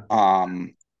 yeah,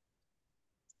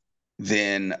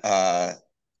 Then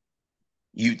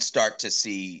you'd start to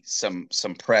see some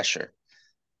pressure.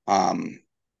 Um,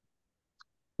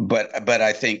 but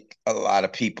I think a lot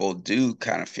of people do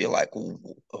kind of feel like,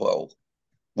 well,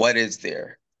 what is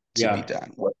there to be yeah,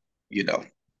 done? What you know,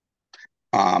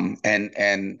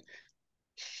 and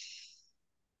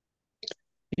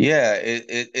yeah,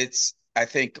 it's. I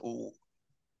think,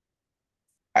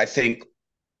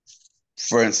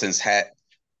 for instance, had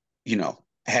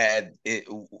it,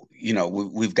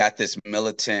 we've got this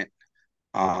militant,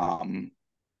 um,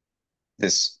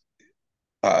 this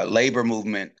labor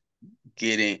movement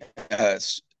getting uh,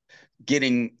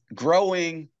 getting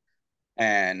growing,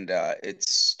 and it's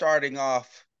starting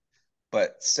off.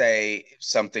 But say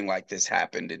something like this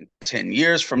happened in 10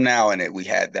 years from now, and we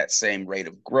had that same rate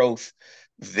of growth,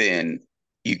 then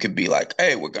you could be like,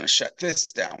 hey, we're going to shut this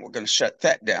down. We're going to shut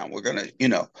that down. We're going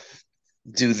to,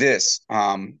 do this.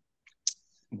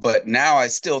 But now I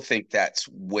still think that's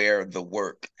where the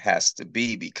work has to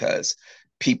be, because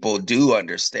people do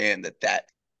understand that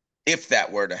if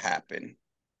that were to happen,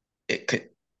 it could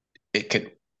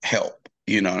help.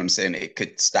 You know what I'm saying? It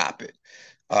could stop it.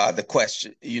 The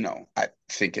question, I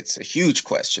think it's a huge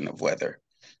question of whether,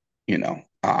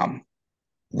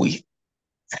 we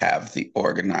have the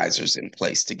organizers in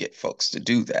place to get folks to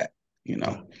do that, you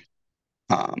know.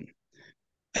 yeah, Um,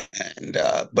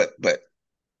 but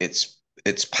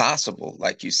it's possible.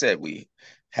 Like you said, we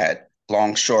had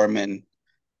longshoremen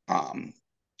um,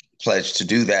 pledge to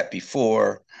do that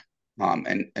before,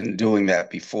 and doing that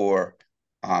before.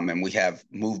 And we have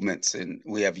movements and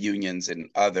we have unions in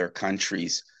other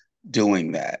countries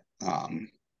doing that.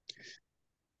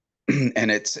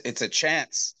 And it's a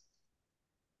chance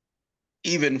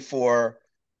even for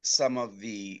some of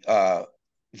the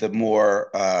more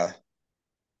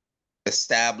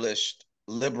established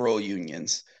liberal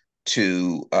unions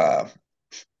to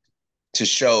to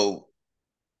show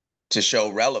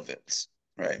relevance,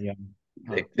 right? yeah.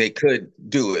 Huh. They could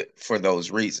do it for those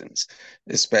reasons,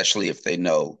 especially if they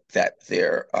know that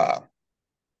their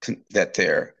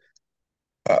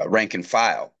rank and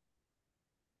file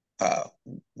uh,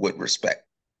 would respect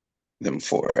them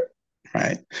for it,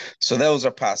 right? So those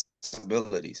are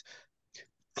possibilities.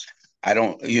 I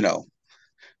don't,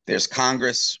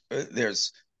 there's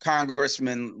there's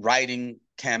congressmen writing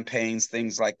campaigns,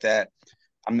 things like that.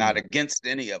 I'm not Yeah. against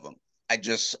any of them. I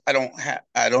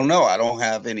don't know. I don't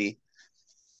have any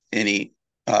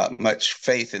much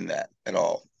faith in that at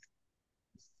all.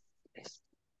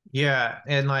 Yeah,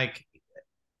 and like,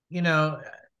 you know,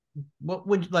 what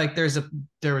would like there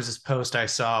was this post I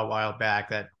saw a while back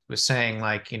that was saying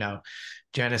like,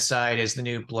 genocide is the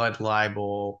new blood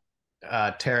libel,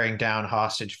 tearing down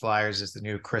hostage flyers is the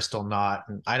new crystal knot.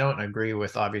 And I don't agree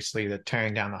with obviously the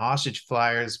tearing down the hostage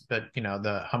flyers, but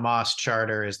the Hamas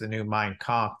charter is the new Mein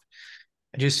Kampf.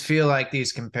 I just feel like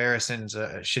these comparisons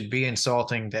should be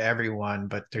insulting to everyone,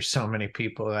 but there's so many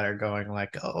people that are going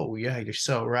like, "Oh yeah, you're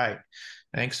so right.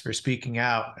 Thanks for speaking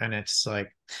out." And it's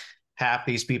like half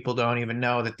these people don't even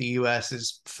know that the U.S.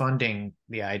 is funding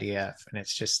the IDF, and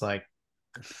it's just like,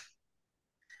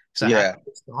 so how do Yeah. you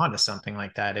respond to something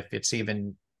like that if it's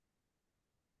even,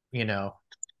 you know,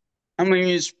 I mean,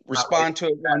 you just outrageous? respond to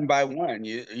it one by one.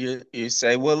 You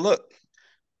say, well, look,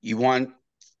 you want,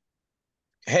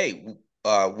 hey,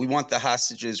 we want the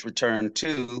hostages returned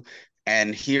too,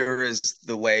 and here is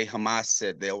the way Hamas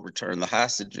said they'll return the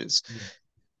hostages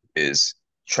is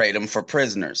trade them for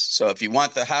prisoners. So if you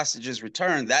want the hostages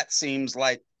returned, that seems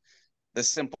like the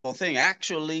simple thing.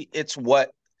 Actually, it's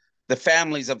what the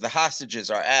families of the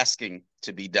hostages are asking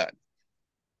to be done,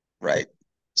 right? Right.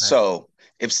 So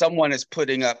if someone is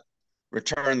putting up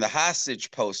return the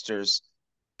hostage posters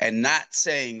and not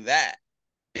saying that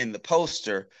in the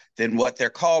poster, then what they're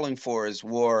calling for is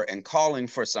war and calling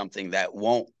for something that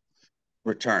won't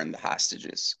return the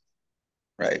hostages,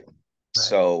 right? Right.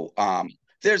 So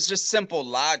there's just simple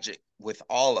logic with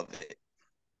all of it.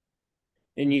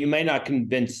 And you may not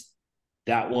convince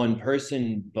that one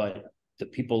person, but the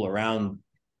people around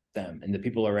them and the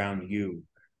people around you,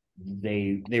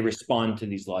 they respond to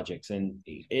these logics, and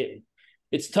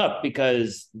it's tough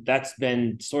because that's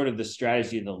been sort of the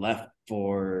strategy of the left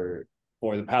for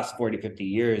the past 40, 50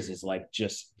 years, is like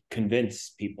just convince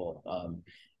people.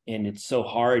 And it's so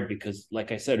hard because,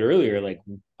 like I said earlier, like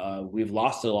we've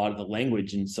lost a lot of the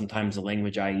language, and sometimes the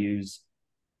language I use,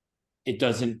 it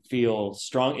doesn't feel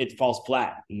strong, it falls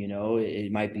flat,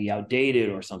 it might be outdated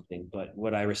or something. But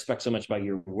what I respect so much about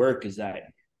your work is that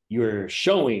you're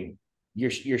showing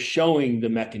you're showing the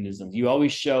mechanisms. You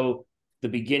always show the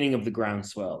beginning of the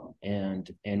groundswell, and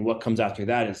what comes after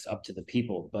that is up to the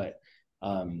people. But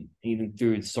even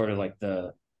through sort of like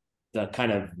the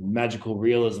kind of magical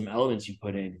realism elements you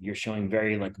put in, you're showing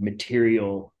very like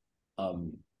material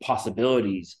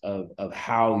possibilities of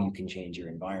how you can change your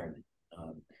environment.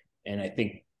 And I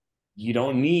think you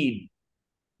don't need,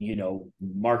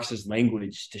 Marxist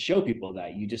language to show people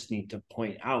that. You just need to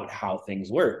point out how things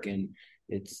work, and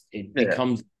it Yeah.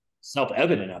 becomes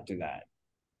self-evident after that.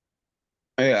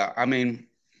 Yeah. I mean,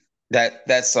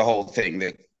 that's the whole thing.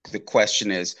 The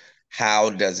question is,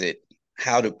 how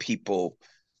do people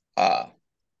uh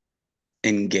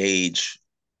engage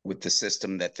with the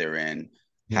system that they're in?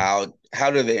 How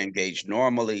do they engage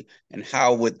normally, and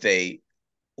how would they,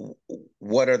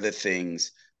 what are the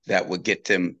things that would get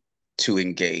them to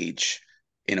engage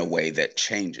in a way that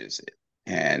changes it?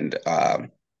 And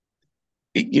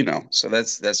so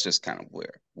that's just kind of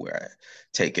where I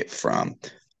take it from.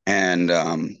 And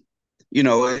it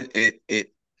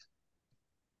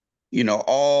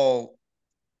all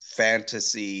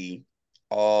fantasy,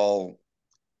 all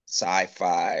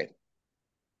sci-fi,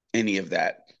 any of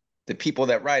that, the people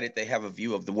that write it, they have a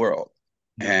view of the world,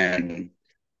 and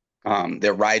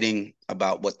they're writing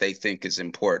about what they think is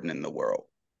important in the world.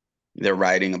 They're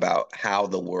writing about how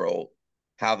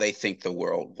they think the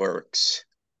world works,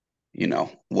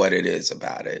 what it is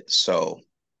about it. So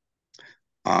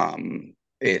and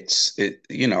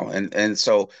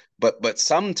so, but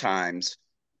sometimes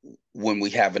when we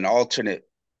have an alternate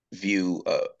view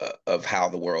of how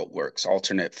the world works,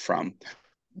 alternate from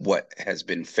what has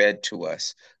been fed to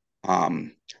us,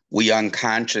 we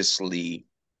unconsciously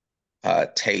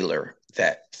tailor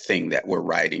that thing that we're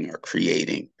writing or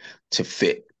creating to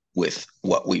fit with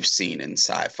what we've seen in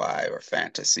sci-fi or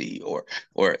fantasy or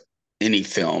any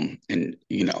film, and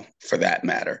for that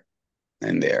matter,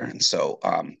 in there. And so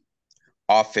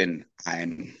often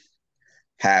I'm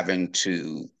having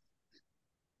to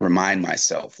remind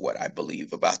myself what I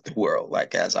believe about the world,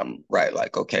 like as I'm right,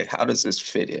 like, okay, how does this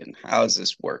fit in? How is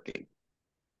this working?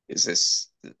 Is this,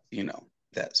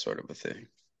 that sort of a thing.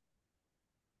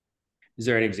 Is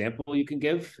there an example you can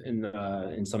give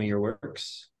in some of your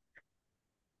works?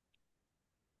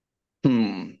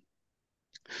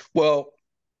 Well,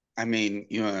 I mean,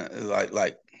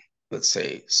 like let's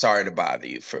say, sorry to bother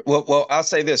you for, well, I'll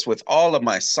say this, with all of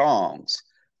my songs,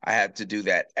 I had to do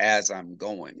that as I'm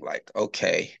going. Like,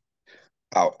 okay,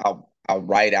 I'll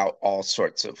write out all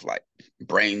sorts of like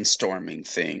brainstorming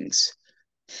things,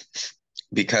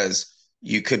 because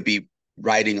you could be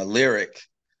writing a lyric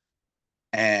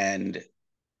and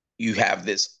you have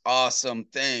this awesome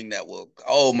thing that will,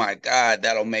 oh my God,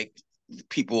 that'll make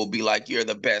people will be like, you're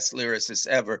the best lyricist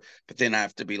ever. But then I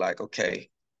have to be like, okay,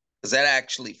 does that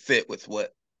actually fit with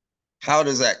how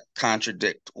does that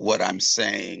contradict what I'm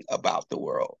saying about the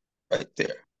world right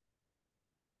there?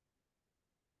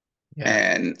 Yeah.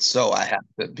 And so I have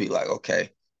to be like,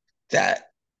 okay, that,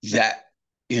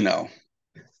 you know,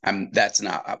 That's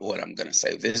not what I'm going to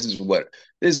say. This is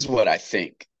what I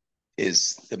think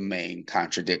is the main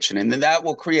contradiction, and then that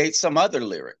will create some other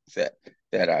lyric that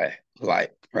I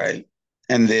like, right?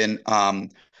 And then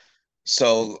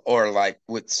so, or like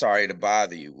with "Sorry to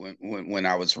Bother You," when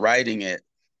I was writing it,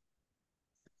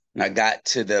 and I got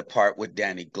to the part with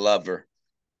Danny Glover,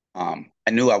 I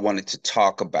knew I wanted to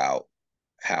talk about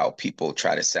how people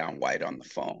try to sound white on the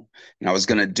phone. And I was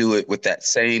going to do it with that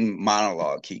same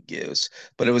monologue he gives,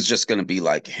 but it was just going to be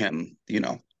like him,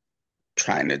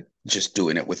 trying to just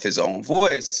doing it with his own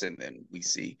voice. And then we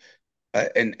see,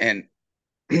 and,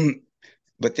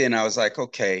 but then I was like,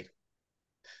 okay,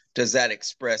 does that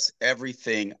express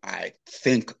everything I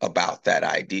think about that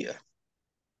idea?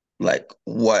 Like,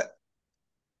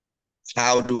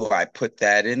 how do I put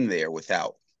that in there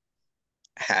without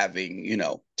having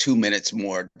 2 minutes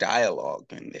more dialogue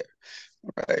in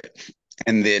there, right?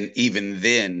 And then even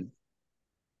then,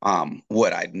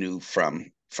 what I knew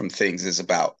from things is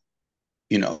about,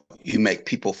 you make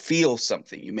people feel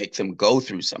something, you make them go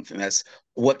through something. That's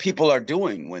what people are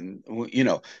doing when,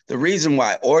 the reason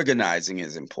why organizing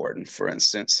is important, for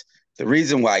instance, the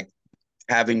reason why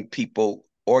having people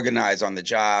organize on the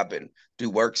job and do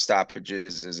work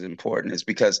stoppages is important is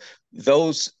because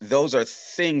those are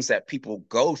things that people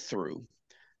go through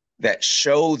that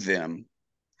show them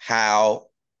how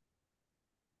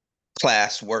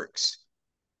class works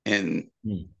in,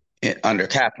 under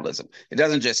capitalism. It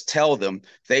doesn't just tell them.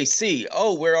 They see,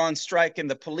 oh, we're on strike and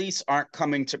the police aren't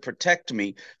coming to protect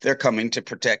me, they're coming to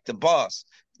protect the boss.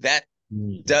 That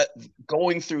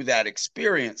going through that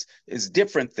experience is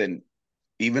different than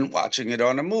even watching it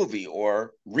on a movie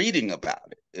or reading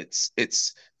about it.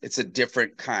 It's a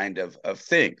different kind of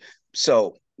thing.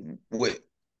 So with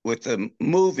the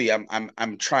movie,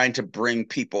 I'm trying to bring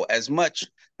people as much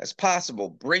as possible,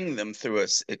 bring them through a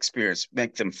experience,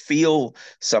 make them feel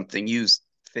something, use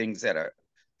things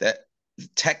that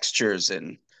textures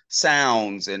and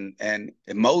sounds and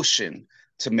emotion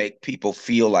to make people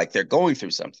feel like they're going through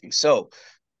something. So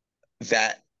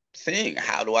that thing,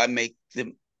 how do I make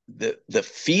the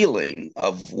feeling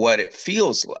of what it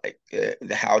feels like,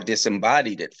 how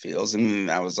disembodied it feels?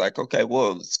 And I was like, okay,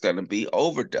 well, it's going to be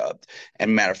overdubbed.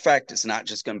 And matter of fact, it's not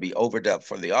just going to be overdubbed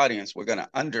for the audience. We're going to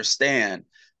understand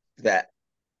that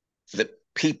the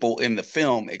people in the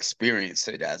film experience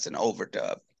it as an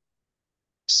overdub.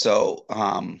 So,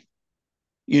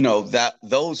 that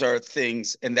those are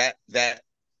things, and that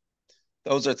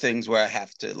those are things where I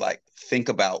have to like think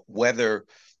about whether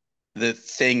the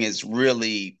thing is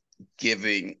really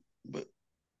giving,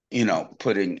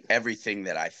 putting everything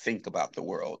that I think about the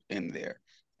world in there,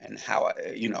 and how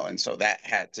and so that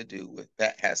has to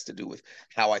do with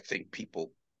how I think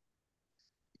people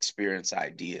experience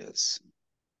ideas.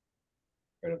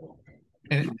 Incredible.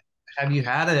 And have you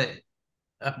had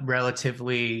a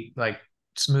relatively like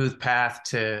smooth path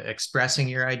to expressing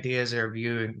your ideas, or have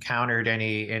you encountered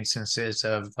any instances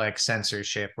of like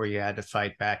censorship where you had to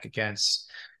fight back against,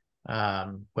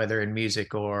 whether in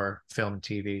music or film,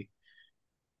 TV?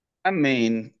 I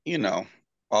mean,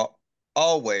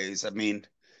 always. I mean,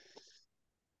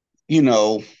 you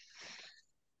know,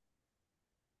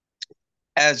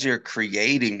 as you're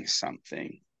creating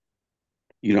something,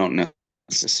 you don't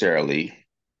necessarily,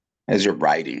 as you're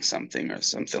writing something or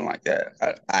something like that.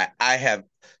 I have,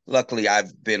 luckily,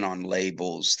 I've been on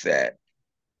labels that,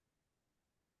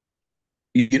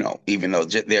 even though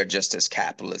they're just as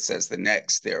capitalist as the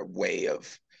next, their way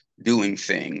of doing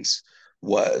things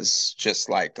was just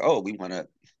like, oh, we want to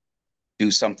do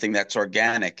something that's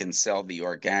organic and sell the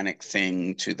organic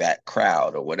thing to that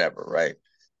crowd or whatever, right?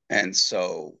 And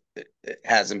so it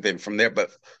hasn't been from there,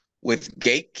 but with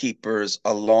gatekeepers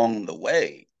along the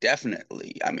way,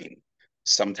 definitely. I mean,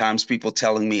 sometimes people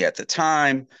telling me at the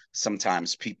time,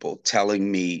 sometimes people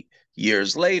telling me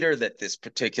years later that this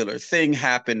particular thing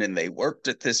happened and they worked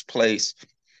at this place.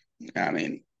 I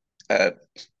mean, uh,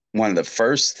 one of the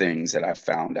first things that I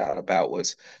found out about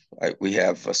was like we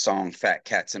have a song "Fat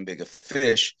Cats and Bigger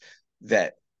Fish"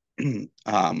 that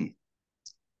um,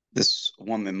 this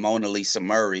woman Mona Lisa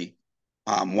Murray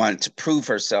wanted to prove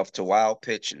herself to Wild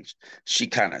Pitch, and she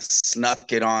kind of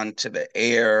snuck it onto the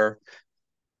air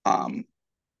um,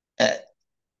 at,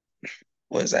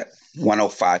 what is that,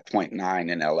 105.9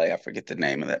 in LA. I forget the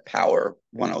name of that, Power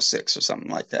 106 or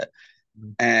something like that.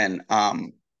 Mm-hmm.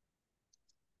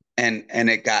 And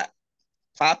it got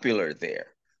popular there,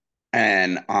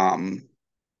 and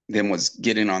then was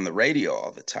getting on the radio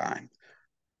all the time.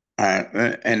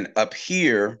 And up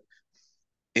here,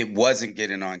 it wasn't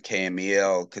getting on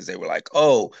KMEL because they were like,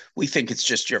 oh, we think it's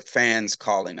just your fans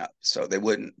calling up. So they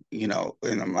wouldn't,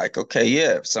 and I'm like, okay,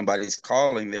 yeah, if somebody's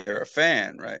calling, they're a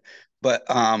fan, right? But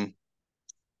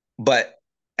but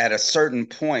at a certain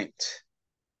point,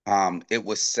 it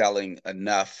was selling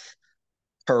enough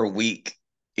per week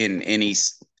in any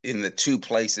in the two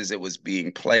places it was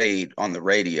being played on the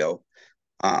radio,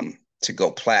 to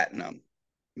go platinum,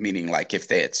 meaning like if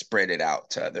they had spread it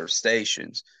out to other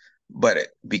stations. But it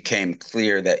became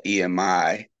clear that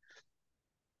EMI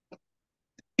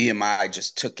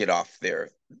just took it off their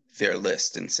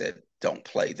list and said, "Don't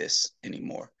play this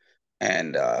anymore,"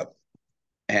 and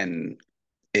and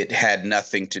it had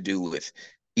nothing to do with,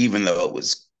 even though it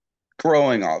was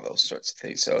growing, all those sorts of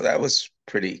things. So that was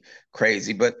pretty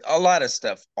crazy, but a lot of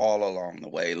stuff all along the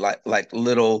way, like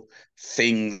little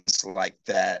things like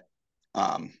that,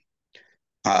 um,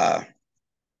 uh,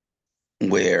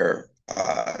 where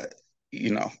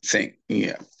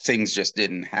things just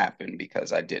didn't happen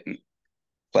because I didn't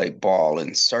play ball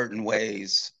in certain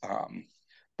ways.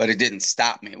 But it didn't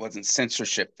stop me. It wasn't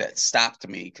censorship that stopped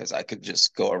me because I could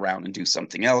just go around and do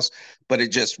something else. But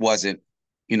it just wasn't,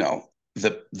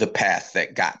 the path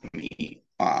that got me,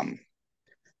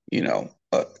 you know,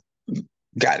 uh,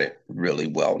 got it really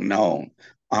well known.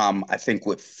 I think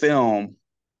with film,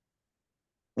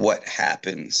 what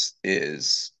happens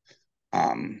is,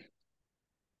 um,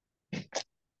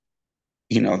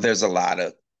 there's a lot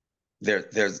of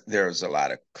there's a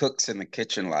lot of cooks in the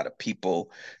kitchen, a lot of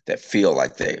people that feel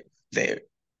like they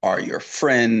are your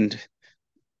friend,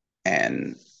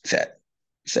 and that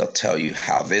they'll tell you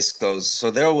how this goes. So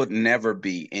there would never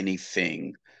be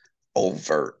anything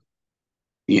overt,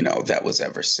 that was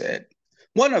ever said.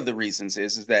 One of the reasons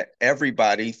is that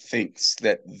everybody thinks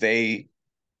that they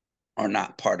are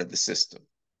not part of the system.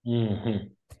 Mm-hmm.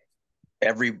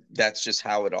 That's just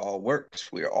how it all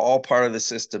works. We're all part of the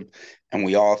system and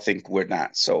we all think we're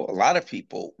not. So a lot of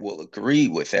people will agree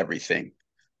with everything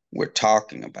we're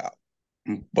talking about.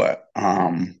 But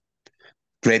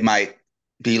they might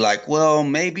be like, well,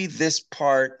 maybe this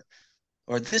part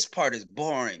or this part is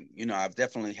boring. I've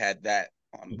definitely had that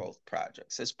on both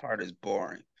projects. This part is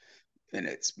boring. And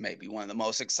it's maybe one of the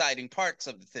most exciting parts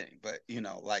of the thing. But,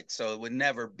 so it would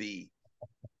never be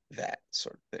that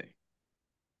sort of thing.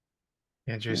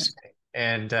 Yeah. Interesting.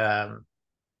 And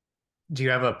do you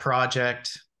have a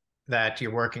project that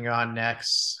you're working on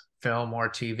next, film or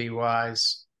TV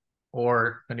wise,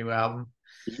 or a new album?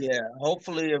 Yeah,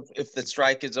 hopefully if the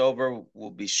strike is over,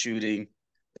 we'll be shooting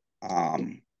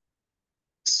um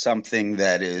something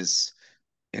that is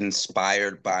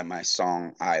inspired by my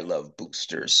song I Love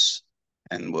Boosters,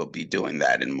 and we'll be doing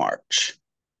that in March.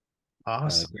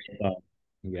 Awesome. Great thought.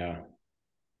 Yeah,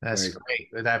 That's very cool. great.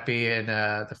 Would that be in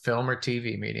the film or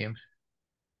TV medium?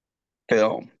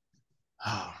 Film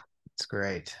Oh, that's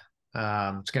great.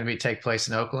 It's going to be take place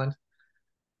in Oakland,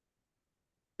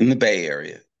 in the Bay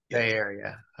Area. Yeah. Bay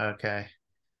Area. Okay,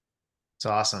 it's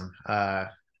awesome. Yeah,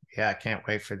 I can't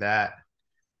wait for that.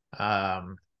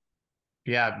 Um,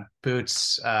 yeah,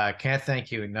 Boots, can't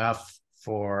thank you enough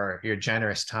for your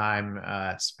generous time.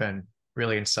 It's been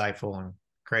really insightful and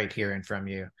great hearing from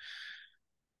you.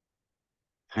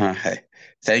 All right.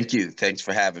 Thank you. Thanks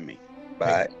for having me.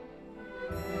 Thank Bye.